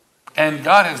 And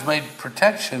God has made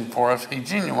protection for us. He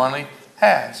genuinely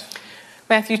has.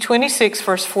 Matthew 26,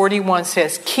 verse 41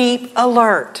 says, keep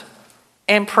alert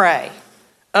and pray.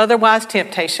 Otherwise,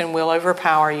 temptation will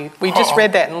overpower you. We just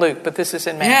read that in Luke, but this is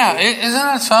in Matthew. Yeah, isn't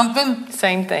that something?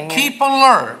 Same thing. Keep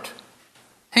alert.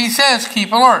 He says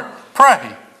keep alert.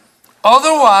 Pray.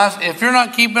 Otherwise, if you're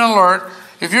not keeping alert,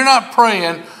 if you're not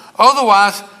praying,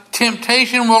 otherwise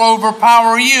temptation will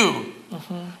overpower you.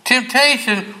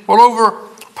 Temptation will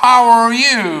overpower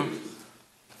you.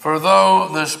 For though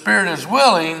the spirit is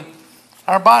willing,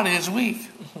 our body is weak.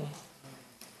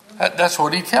 That's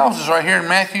what he tells us right here in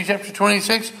Matthew chapter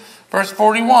 26, verse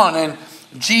 41. And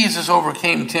Jesus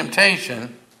overcame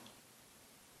temptation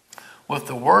with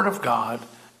the word of God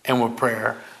and with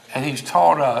prayer. And he's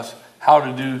taught us how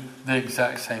to do the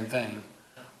exact same thing.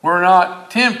 We're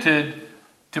not tempted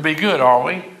to be good, are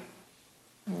we?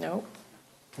 Nope.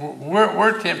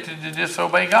 We're tempted to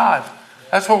disobey God.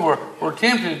 That's what we're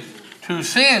tempted to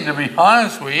sin, to be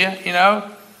honest with you, you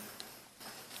know.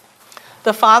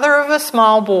 The father of a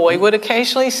small boy would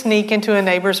occasionally sneak into a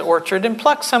neighbor's orchard and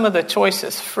pluck some of the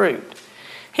choicest fruit.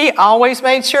 He always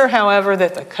made sure, however,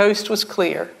 that the coast was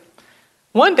clear.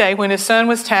 One day, when his son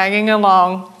was tagging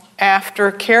along, after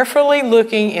carefully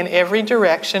looking in every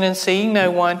direction and seeing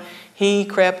no one, he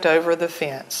crept over the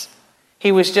fence.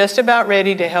 He was just about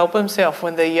ready to help himself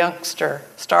when the youngster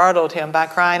startled him by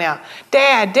crying out,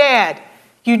 "Dad, Dad,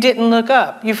 you didn't look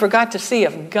up. You forgot to see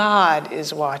if God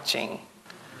is watching."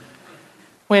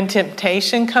 When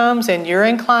temptation comes and you're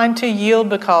inclined to yield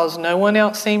because no one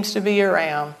else seems to be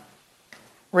around,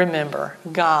 remember,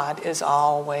 God is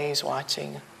always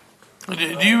watching. Do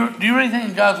you really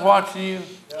think God's watching you?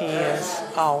 He is,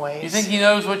 always. You think he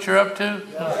knows what you're up to?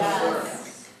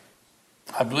 Yes.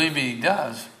 I believe he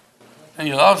does. And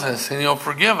he loves us, and he'll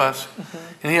forgive us,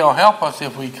 and he'll help us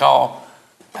if we call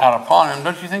out upon him.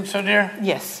 Don't you think so, dear?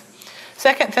 Yes.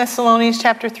 2 Thessalonians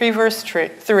chapter 3, verse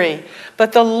 3.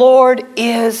 But the Lord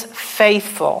is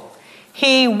faithful.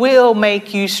 He will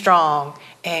make you strong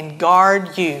and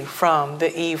guard you from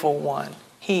the evil one.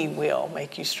 He will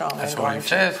make you strong That's and what guard he you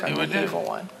says from he would the do. evil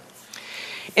one.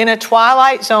 In a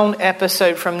Twilight Zone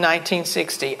episode from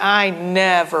 1960, I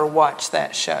never watched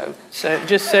that show. So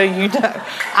just so you know,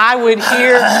 I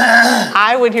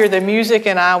would hear the music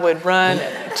and I would run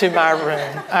to my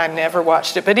room. I never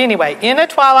watched it. But anyway, in a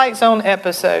Twilight Zone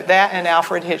episode, that and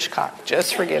Alfred Hitchcock,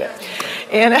 just forget it.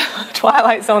 In a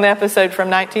Twilight Zone episode from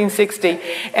 1960,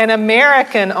 an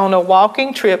American on a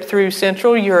walking trip through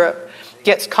Central Europe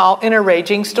gets caught in a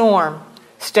raging storm.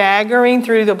 Staggering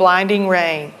through the blinding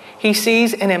rain, he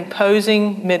sees an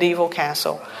imposing medieval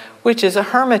castle, which is a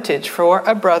hermitage for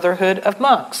a brotherhood of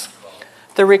monks.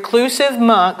 The reclusive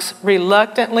monks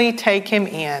reluctantly take him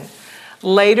in.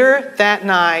 Later that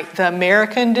night, the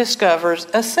American discovers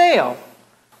a cell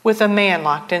with a man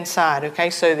locked inside. Okay,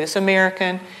 so this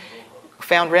American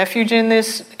found refuge in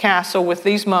this castle with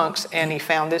these monks, and he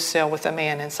found this cell with a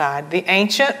man inside.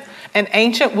 An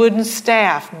ancient wooden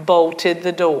staff bolted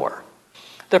the door.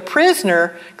 The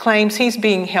prisoner claims he's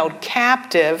being held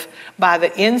captive by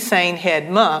the insane head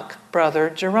monk, Brother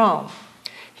Jerome.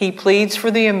 He pleads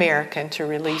for the American to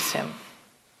release him.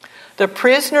 The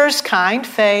prisoner's kind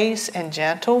face and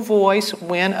gentle voice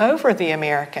win over the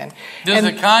American. Does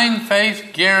a kind face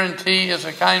guarantee is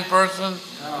a kind person?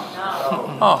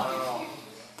 No. Oh,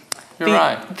 you're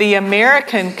right. The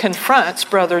American confronts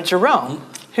Brother Jerome,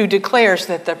 who declares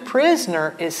that the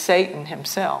prisoner is Satan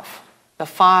himself, the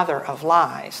father of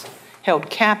lies, held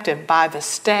captive by the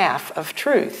staff of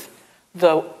truth,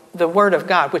 the word of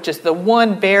God, which is the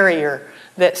one barrier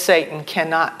that Satan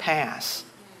cannot pass.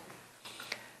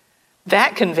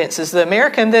 That convinces the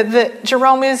American that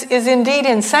Jerome is indeed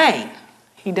insane.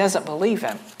 He doesn't believe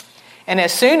him. And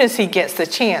as soon as he gets the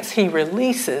chance, he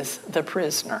releases the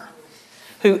prisoner,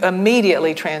 who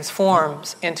immediately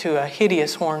transforms into a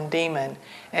hideous horned demon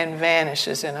and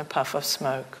vanishes in a puff of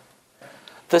smoke.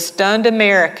 The stunned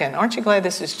American, aren't you glad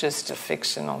this is just a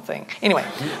fictional thing? Anyway,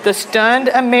 the stunned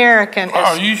American...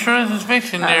 Are you sure this is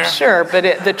fiction there? I'm sure,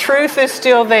 but the truth is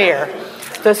still there.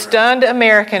 The stunned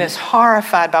American is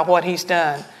horrified by what he's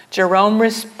done. Jerome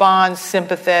responds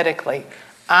sympathetically.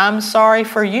 I'm sorry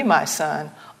for you, my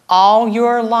son. All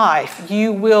your life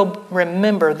you will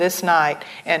remember this night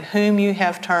and whom you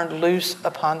have turned loose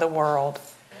upon the world.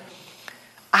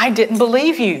 I didn't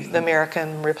believe you, the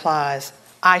American replies.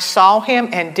 I saw him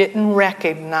and didn't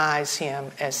recognize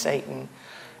him as Satan.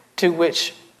 To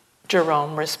which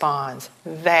Jerome responds,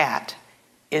 that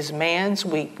is man's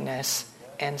weakness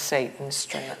and Satan's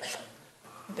strength,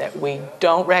 that we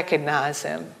don't recognize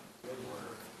him.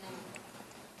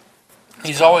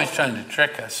 He's always trying to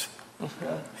trick us.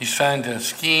 He's trying to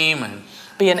scheme, and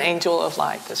be an angel of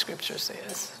light, the scripture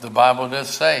says. The Bible does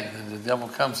say that the devil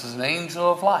comes as an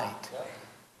angel of light.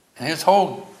 And his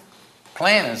whole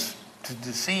plan is to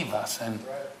deceive us and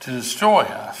to destroy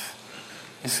us.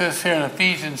 It says here in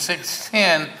Ephesians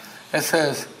 6:10, it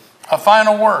says, a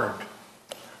final word.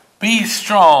 Be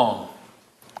strong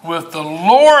with the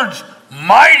Lord's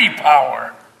mighty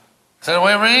power. Is that the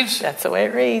way it reads? That's the way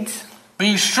it reads.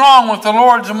 Be strong with the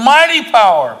Lord's mighty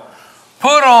power.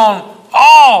 Put on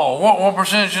all, what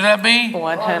percentage should that be?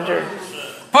 100.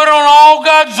 Put on all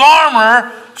God's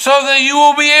armor so that you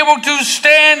will be able to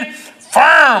stand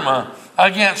firm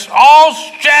against all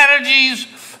strategies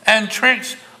and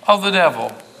tricks of the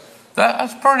devil.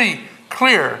 That's pretty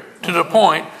clear to the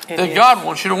point that God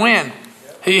wants you to win.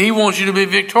 He wants you to be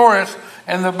victorious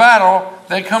in the battle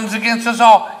that comes against us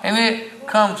all. And it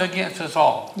comes against us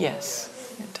all. Yes.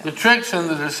 The tricks and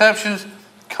the deceptions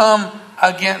come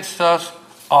against us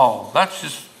all. That's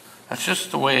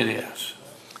just the way it is.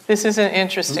 This is an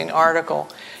interesting article.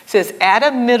 It says, at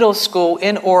a middle school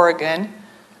in Oregon,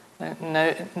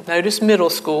 notice middle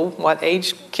school, what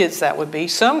age kids that would be,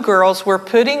 some girls were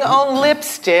putting on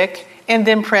lipstick and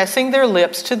then pressing their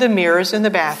lips to the mirrors in the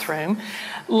bathroom,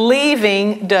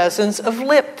 leaving dozens of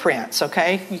lip prints,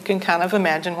 okay? You can kind of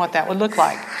imagine what that would look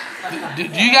like. Do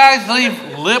you guys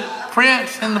leave lip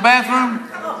prints in the bathroom?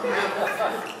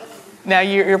 Now,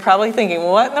 you're probably thinking,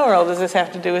 what in the world does this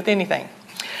have to do with anything?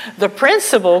 The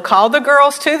principal called the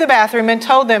girls to the bathroom and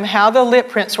told them how the lip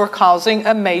prints were causing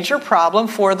a major problem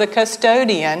for the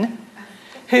custodian,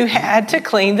 who had to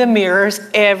clean the mirrors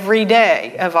every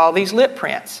day of all these lip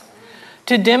prints.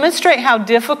 To demonstrate how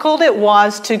difficult it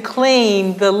was to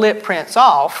clean the lip prints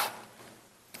off,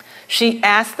 she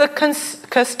asked the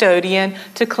custodian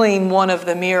to clean one of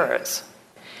the mirrors.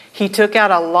 He took out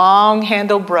a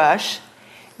long-handled brush,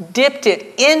 dipped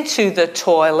it into the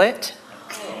toilet,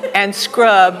 and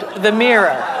scrubbed the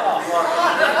mirror.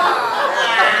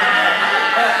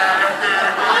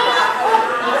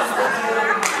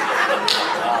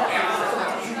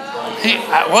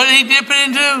 What did he dip it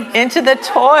into? Into the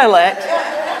toilet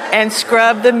and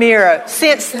scrub the mirror.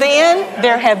 Since then,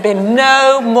 there have been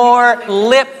no more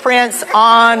lip prints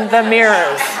on the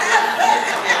mirrors.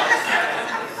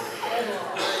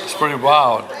 It's pretty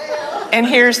wild. And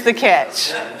here's the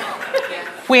catch.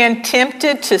 When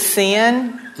tempted to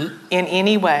sin in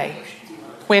any way,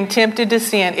 when tempted to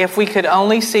sin, if we could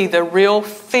only see the real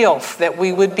filth that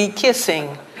we would be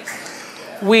kissing,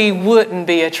 we wouldn't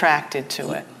be attracted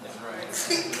to it.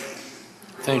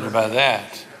 Think about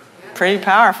that. Pretty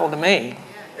powerful to me.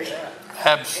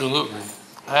 Absolutely.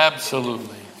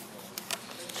 Absolutely.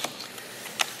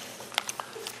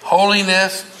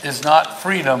 Holiness is not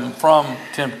freedom from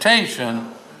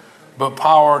temptation, but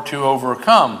power to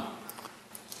overcome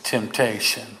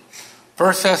temptation.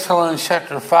 1 Thessalonians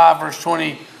chapter 5, verse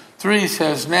 23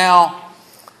 says, "Now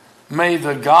may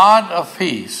the God of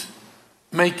peace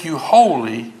make you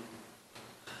holy."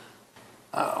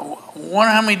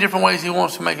 Wonder how many different ways he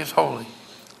wants to make us holy.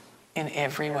 In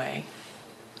every way.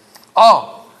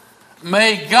 Oh,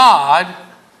 may the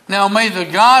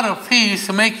God of peace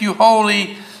make you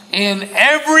holy in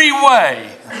every way.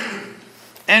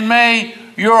 And may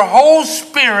your whole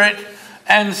spirit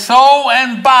and soul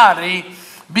and body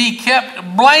be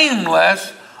kept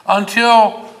blameless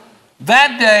until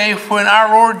that day when our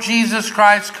Lord Jesus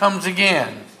Christ comes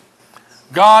again.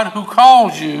 God who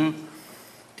calls you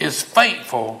is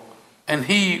faithful, and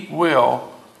he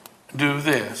will do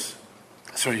this.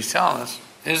 That's what he's telling us,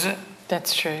 isn't it?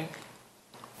 That's true.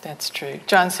 That's true.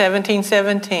 John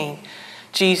 17:17,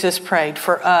 Jesus prayed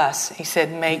for us. He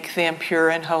said, make them pure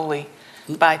and holy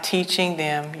by teaching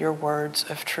them your words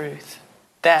of truth.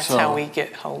 That's how we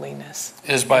get holiness.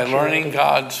 Is by learning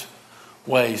God's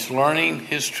ways. Learning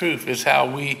his truth is how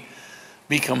we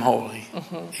become holy.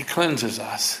 Mm-hmm. He cleanses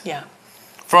us. Yeah.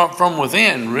 From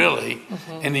within, really.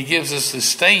 Mm-hmm. And he gives us the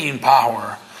staying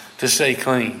power to stay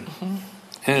clean. Mm-hmm.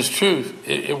 And his truth,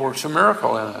 it works a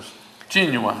miracle in us,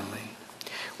 genuinely.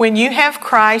 When you have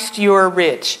Christ, you are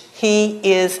rich. He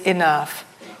is enough.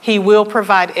 He will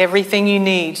provide everything you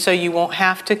need so you won't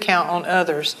have to count on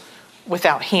others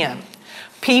without him.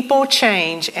 People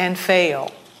change and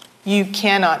fail. You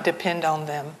cannot depend on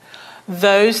them.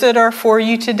 Those that are for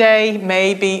you today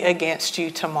may be against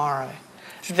you tomorrow.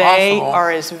 They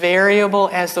are as variable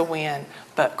as the wind,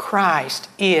 but Christ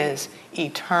is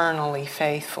eternally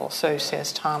faithful, so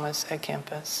says Thomas à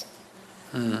Kempis.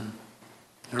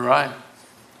 You're right.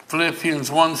 Philippians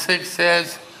 1:6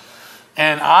 says,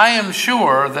 "And I am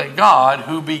sure that God,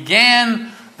 who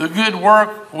began the good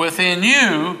work within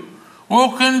you,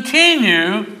 will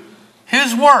continue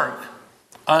his work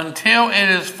until it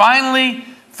is finally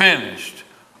finished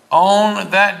on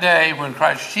that day when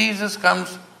Christ Jesus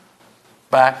comes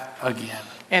back again."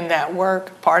 And that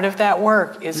work, part of that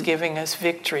work is giving us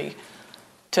victory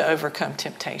to overcome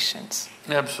temptations.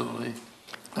 Absolutely.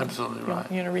 Absolutely right.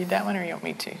 You want to read that one or you want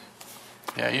me to?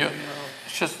 Yeah,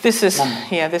 it's just this is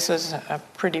a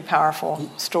pretty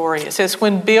powerful story. It says,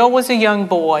 when Bill was a young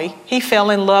boy, he fell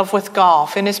in love with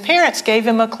golf, and his parents gave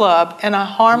him a club and a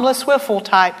harmless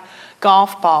wiffle-type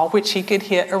golf ball, which he could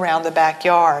hit around the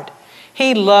backyard.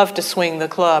 He loved to swing the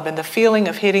club and the feeling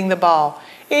of hitting the ball,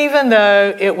 even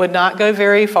though it would not go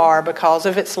very far because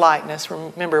of its lightness.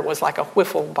 Remember, it was like a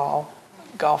wiffle ball,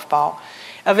 golf ball,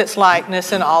 of its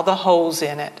lightness and all the holes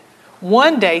in it.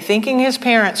 One day, thinking his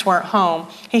parents weren't home,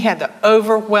 he had the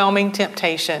overwhelming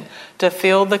temptation to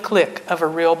feel the click of a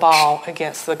real ball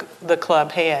against the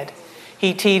club head.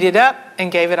 He teed it up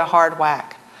and gave it a hard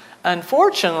whack.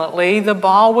 Unfortunately, the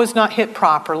ball was not hit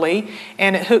properly,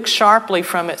 and it hooked sharply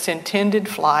from its intended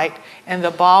flight, and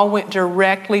the ball went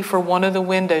directly for one of the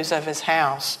windows of his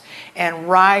house and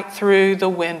right through the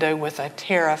window with a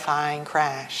terrifying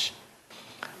crash.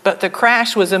 But the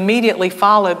crash was immediately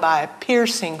followed by a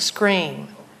piercing scream.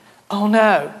 Oh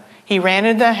no! He ran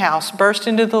into the house, burst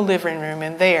into the living room,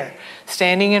 and there,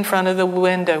 standing in front of the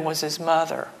window, was his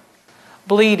mother,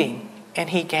 bleeding,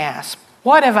 and he gasped.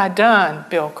 "What have I done?"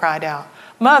 Bill cried out.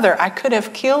 "Mother, I could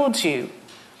have killed you."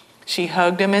 She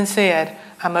hugged him and said,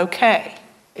 "I'm okay.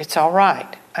 It's all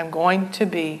right. I'm going to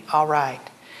be all right."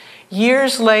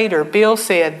 Years later, Bill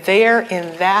said, there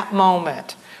in that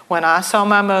moment, when I saw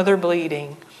my mother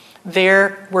bleeding,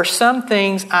 there were some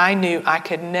things I knew I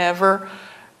could never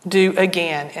do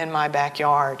again in my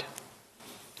backyard.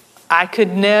 I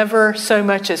could never so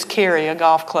much as carry a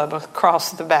golf club across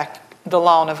the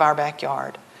lawn of our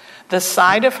backyard. The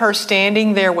sight of her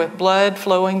standing there with blood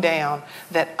flowing down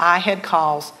that I had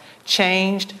caused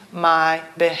changed my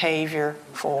behavior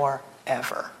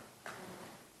forever.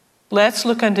 Let's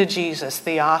look unto Jesus,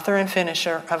 the author and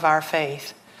finisher of our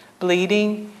faith,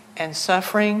 bleeding and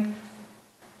suffering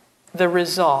the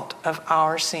result of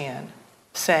our sin,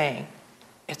 saying,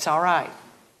 it's all right.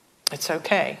 It's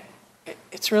okay.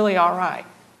 It's really all right.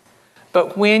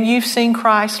 But when you've seen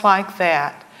Christ like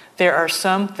that, there are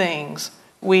some things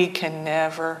we can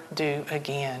never do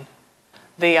again.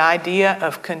 The idea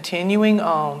of continuing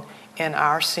on in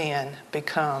our sin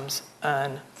becomes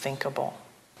unthinkable.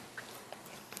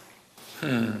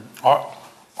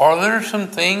 Are there some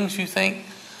things you think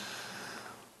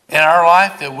in our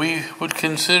life that we would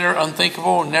consider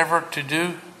unthinkable, never to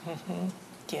do? Mm-hmm.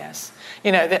 Yes.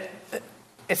 You know,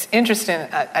 it's interesting.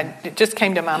 It just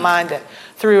came to my mind that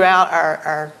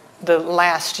throughout the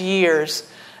last years,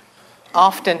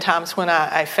 oftentimes when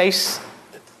I face,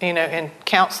 in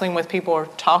counseling with people or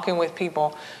talking with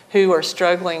people who are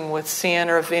struggling with sin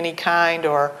or of any kind,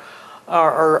 or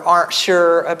aren't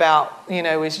sure about,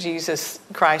 is Jesus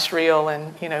Christ real,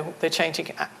 and, the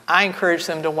changing. I encourage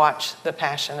them to watch The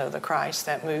Passion of the Christ,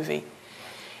 that movie.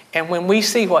 And when we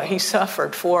see what he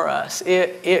suffered for us,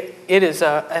 it is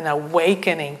an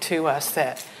awakening to us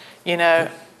that,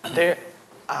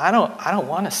 I don't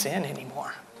want to sin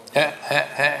anymore.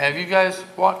 Have you guys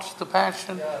watched The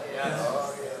Passion?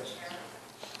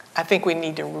 I think we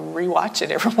need to rewatch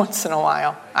it every once in a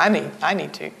while. I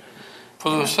need to.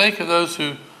 For the sake of those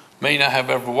who may not have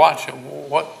ever watched it,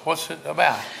 what's it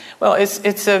about? Well,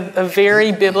 it's a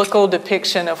very biblical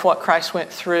depiction of what Christ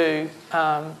went through,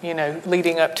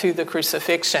 leading up to the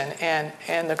crucifixion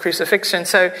and the crucifixion.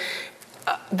 So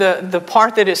the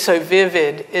part that is so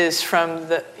vivid is from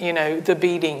the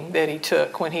beating that he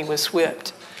took when he was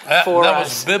whipped. That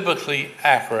was biblically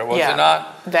accurate, was it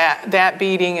not? That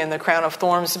beating and the crown of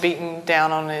thorns beaten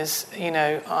down on his,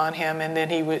 on him, and then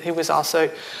he was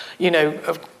also,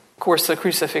 of course, the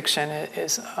crucifixion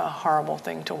is a horrible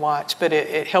thing to watch, but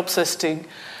it helps us to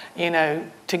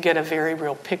get a very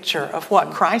real picture of what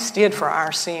Christ did for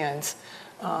our sins,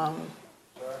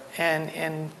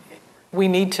 and we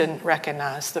need to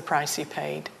recognize the price he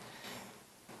paid.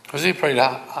 Because he paid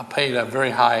a very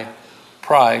high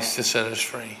price to set us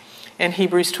free. And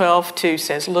Hebrews 12:2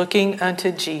 says, looking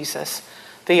unto Jesus,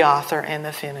 the author and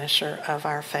the finisher of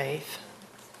our faith.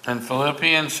 And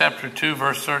Philippians chapter 2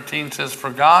 verse 13 says,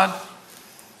 for God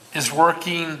is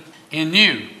working in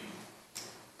you.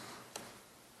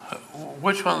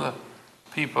 Which one of the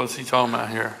people is he talking about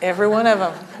here? Every one of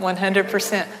them,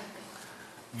 100%.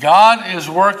 God is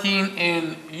working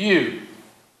in you.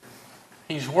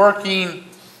 He's working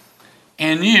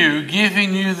in you,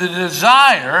 giving you the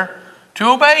desire to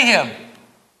obey him.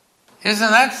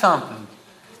 Isn't that something?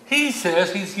 He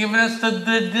says he's given us the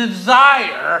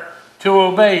desire to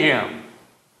obey him.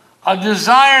 A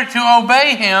desire to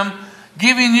obey him,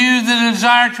 giving you the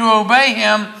desire to obey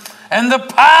him, and the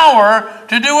power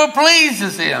to do what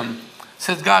pleases him.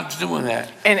 Says God's doing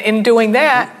that. And in doing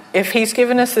that, if he's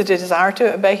given us the desire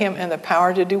to obey him and the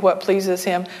power to do what pleases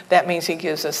him, that means he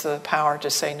gives us the power to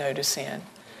say no to sin,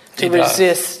 to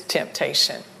resist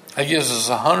temptation. It gives us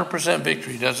 100%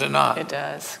 victory, does it not? It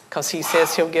does, because he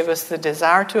says he'll give us the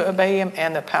desire to obey him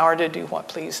and the power to do what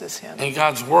pleases him. And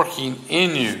God's working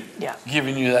in you,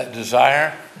 giving you that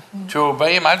desire to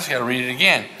obey him. I just got to read it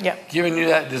again. Giving you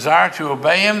that desire to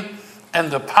obey him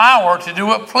and the power to do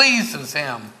what pleases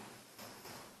him.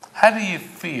 How do you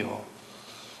feel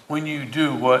when you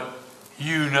do what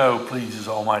you know pleases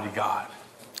Almighty God?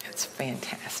 It's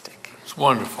fantastic. It's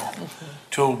wonderful.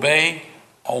 To obey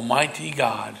Almighty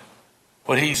God,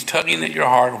 what he's tugging at your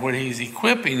heart, what he's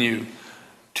equipping you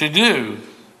to do,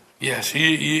 yes,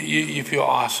 you feel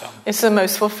awesome. It's the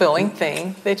most fulfilling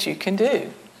thing that you can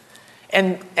do.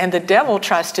 And the devil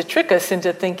tries to trick us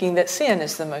into thinking that sin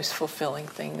is the most fulfilling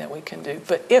thing that we can do,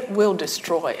 but it will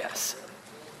destroy us.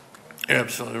 You're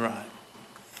absolutely right.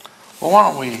 Well,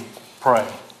 why don't we pray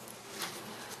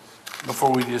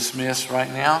before we dismiss right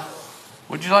now?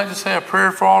 Would you like to say a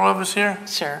prayer for all of us here?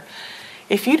 Sure.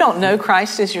 If you don't know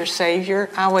Christ as your Savior,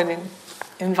 I would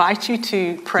invite you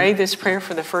to pray this prayer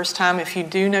for the first time. If you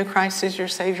do know Christ as your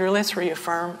Savior, let's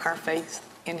reaffirm our faith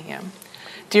in him.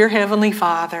 Dear Heavenly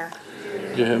Father,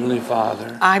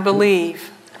 I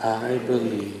believe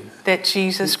that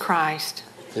Jesus Christ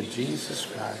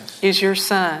is your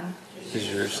Son,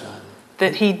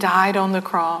 that he died on the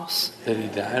cross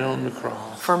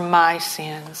for my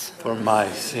sins.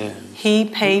 He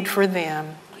paid for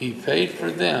them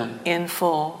in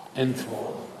full.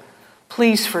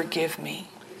 Please forgive me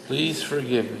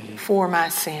for my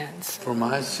sins.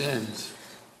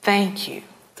 Thank you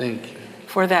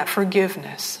for that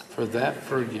forgiveness.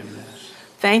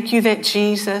 Thank you that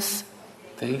Jesus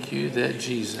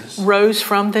rose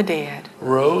from the dead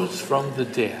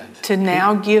to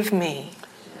now give me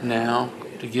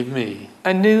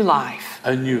a new life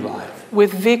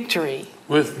with victory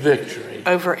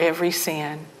over every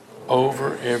sin.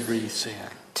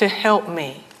 To help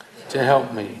me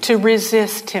to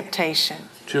resist temptation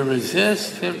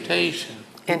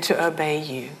and to obey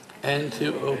you. In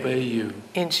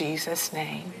Jesus'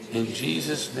 name. In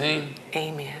Jesus' name.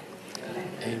 Amen.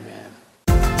 Amen.